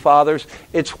Early Fathers.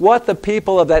 It's what the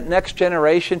people of that next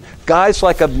generation, guys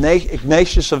like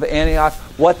Ignatius of Antioch,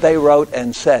 what they wrote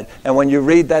and said. And when you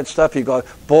read that stuff, you go,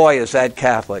 boy, is that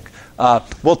Catholic.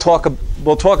 We'll talk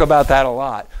about that a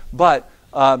lot. But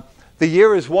the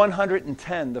year is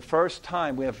 110, the first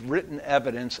time we have written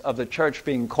evidence of the church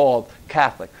being called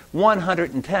Catholic.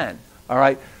 110, all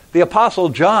right? The Apostle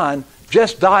John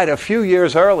just died a few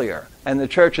years earlier, and the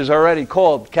church is already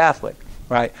called Catholic,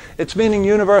 right? It's meaning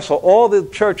universal. All the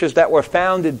churches that were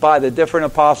founded by the different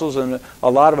apostles, and a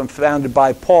lot of them founded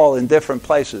by Paul in different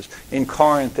places, in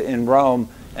Corinth, in Rome,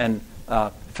 and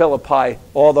Philippi,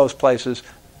 all those places,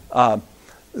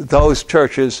 those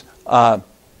churches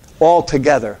all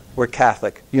together were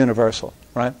Catholic, universal,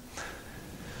 right?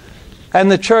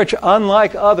 And the church,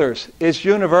 unlike others, is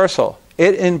universal.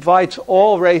 It invites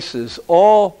all races,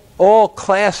 all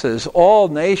classes, all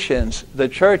nations. The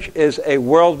church is a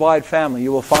worldwide family.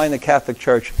 You will find the Catholic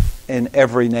Church in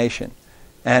every nation.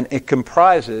 And it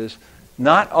comprises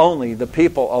not only the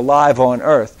people alive on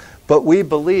earth, but we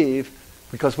believe,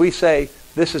 because we say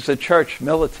this is a church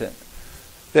militant,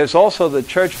 there's also the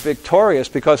church victorious,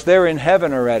 because they're in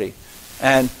heaven already.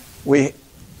 And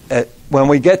when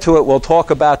we get to it, we'll talk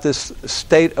about this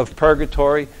state of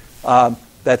purgatory.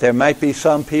 that there might be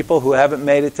some people who haven't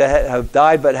made it to have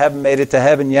died but haven't made it to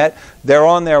heaven yet. They're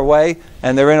on their way,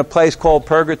 and they're in a place called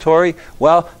purgatory.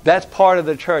 Well, that's part of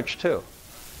the church too.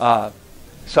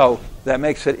 So that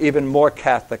makes it even more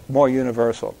Catholic, more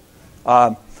universal.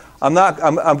 I'm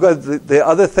good. The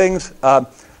other things I'm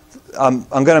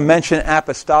going to mention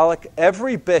apostolic.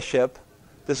 Every bishop.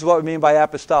 This is what we mean by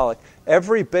apostolic.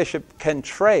 Every bishop can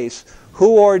trace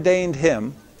who ordained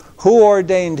him, who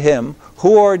ordained him,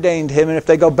 who ordained him, and if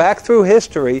they go back through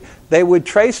history, they would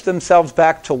trace themselves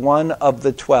back to one of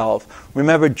the 12.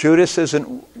 Remember, Judas isn't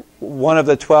one of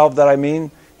the 12 that I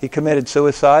mean. He committed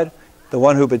suicide, the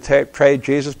one who betrayed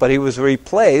Jesus, but he was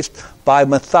replaced by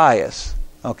Matthias.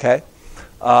 Okay?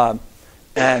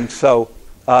 And so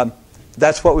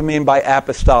that's what we mean by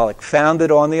apostolic.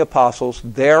 Founded on the apostles,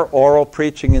 their oral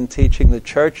preaching and teaching, the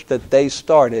church that they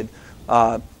started,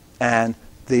 and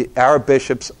our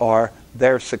bishops are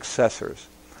their successors.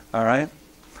 All right?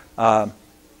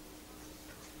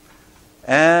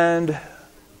 And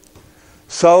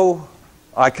so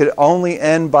I could only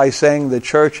end by saying the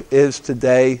church is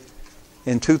today,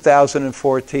 in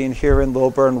 2014, here in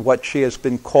Lilburn, what she has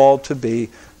been called to be,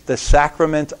 the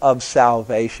sacrament of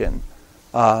salvation,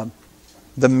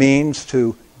 the means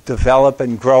to develop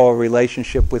and grow a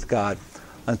relationship with God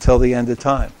until the end of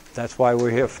time. That's why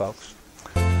we're here, folks.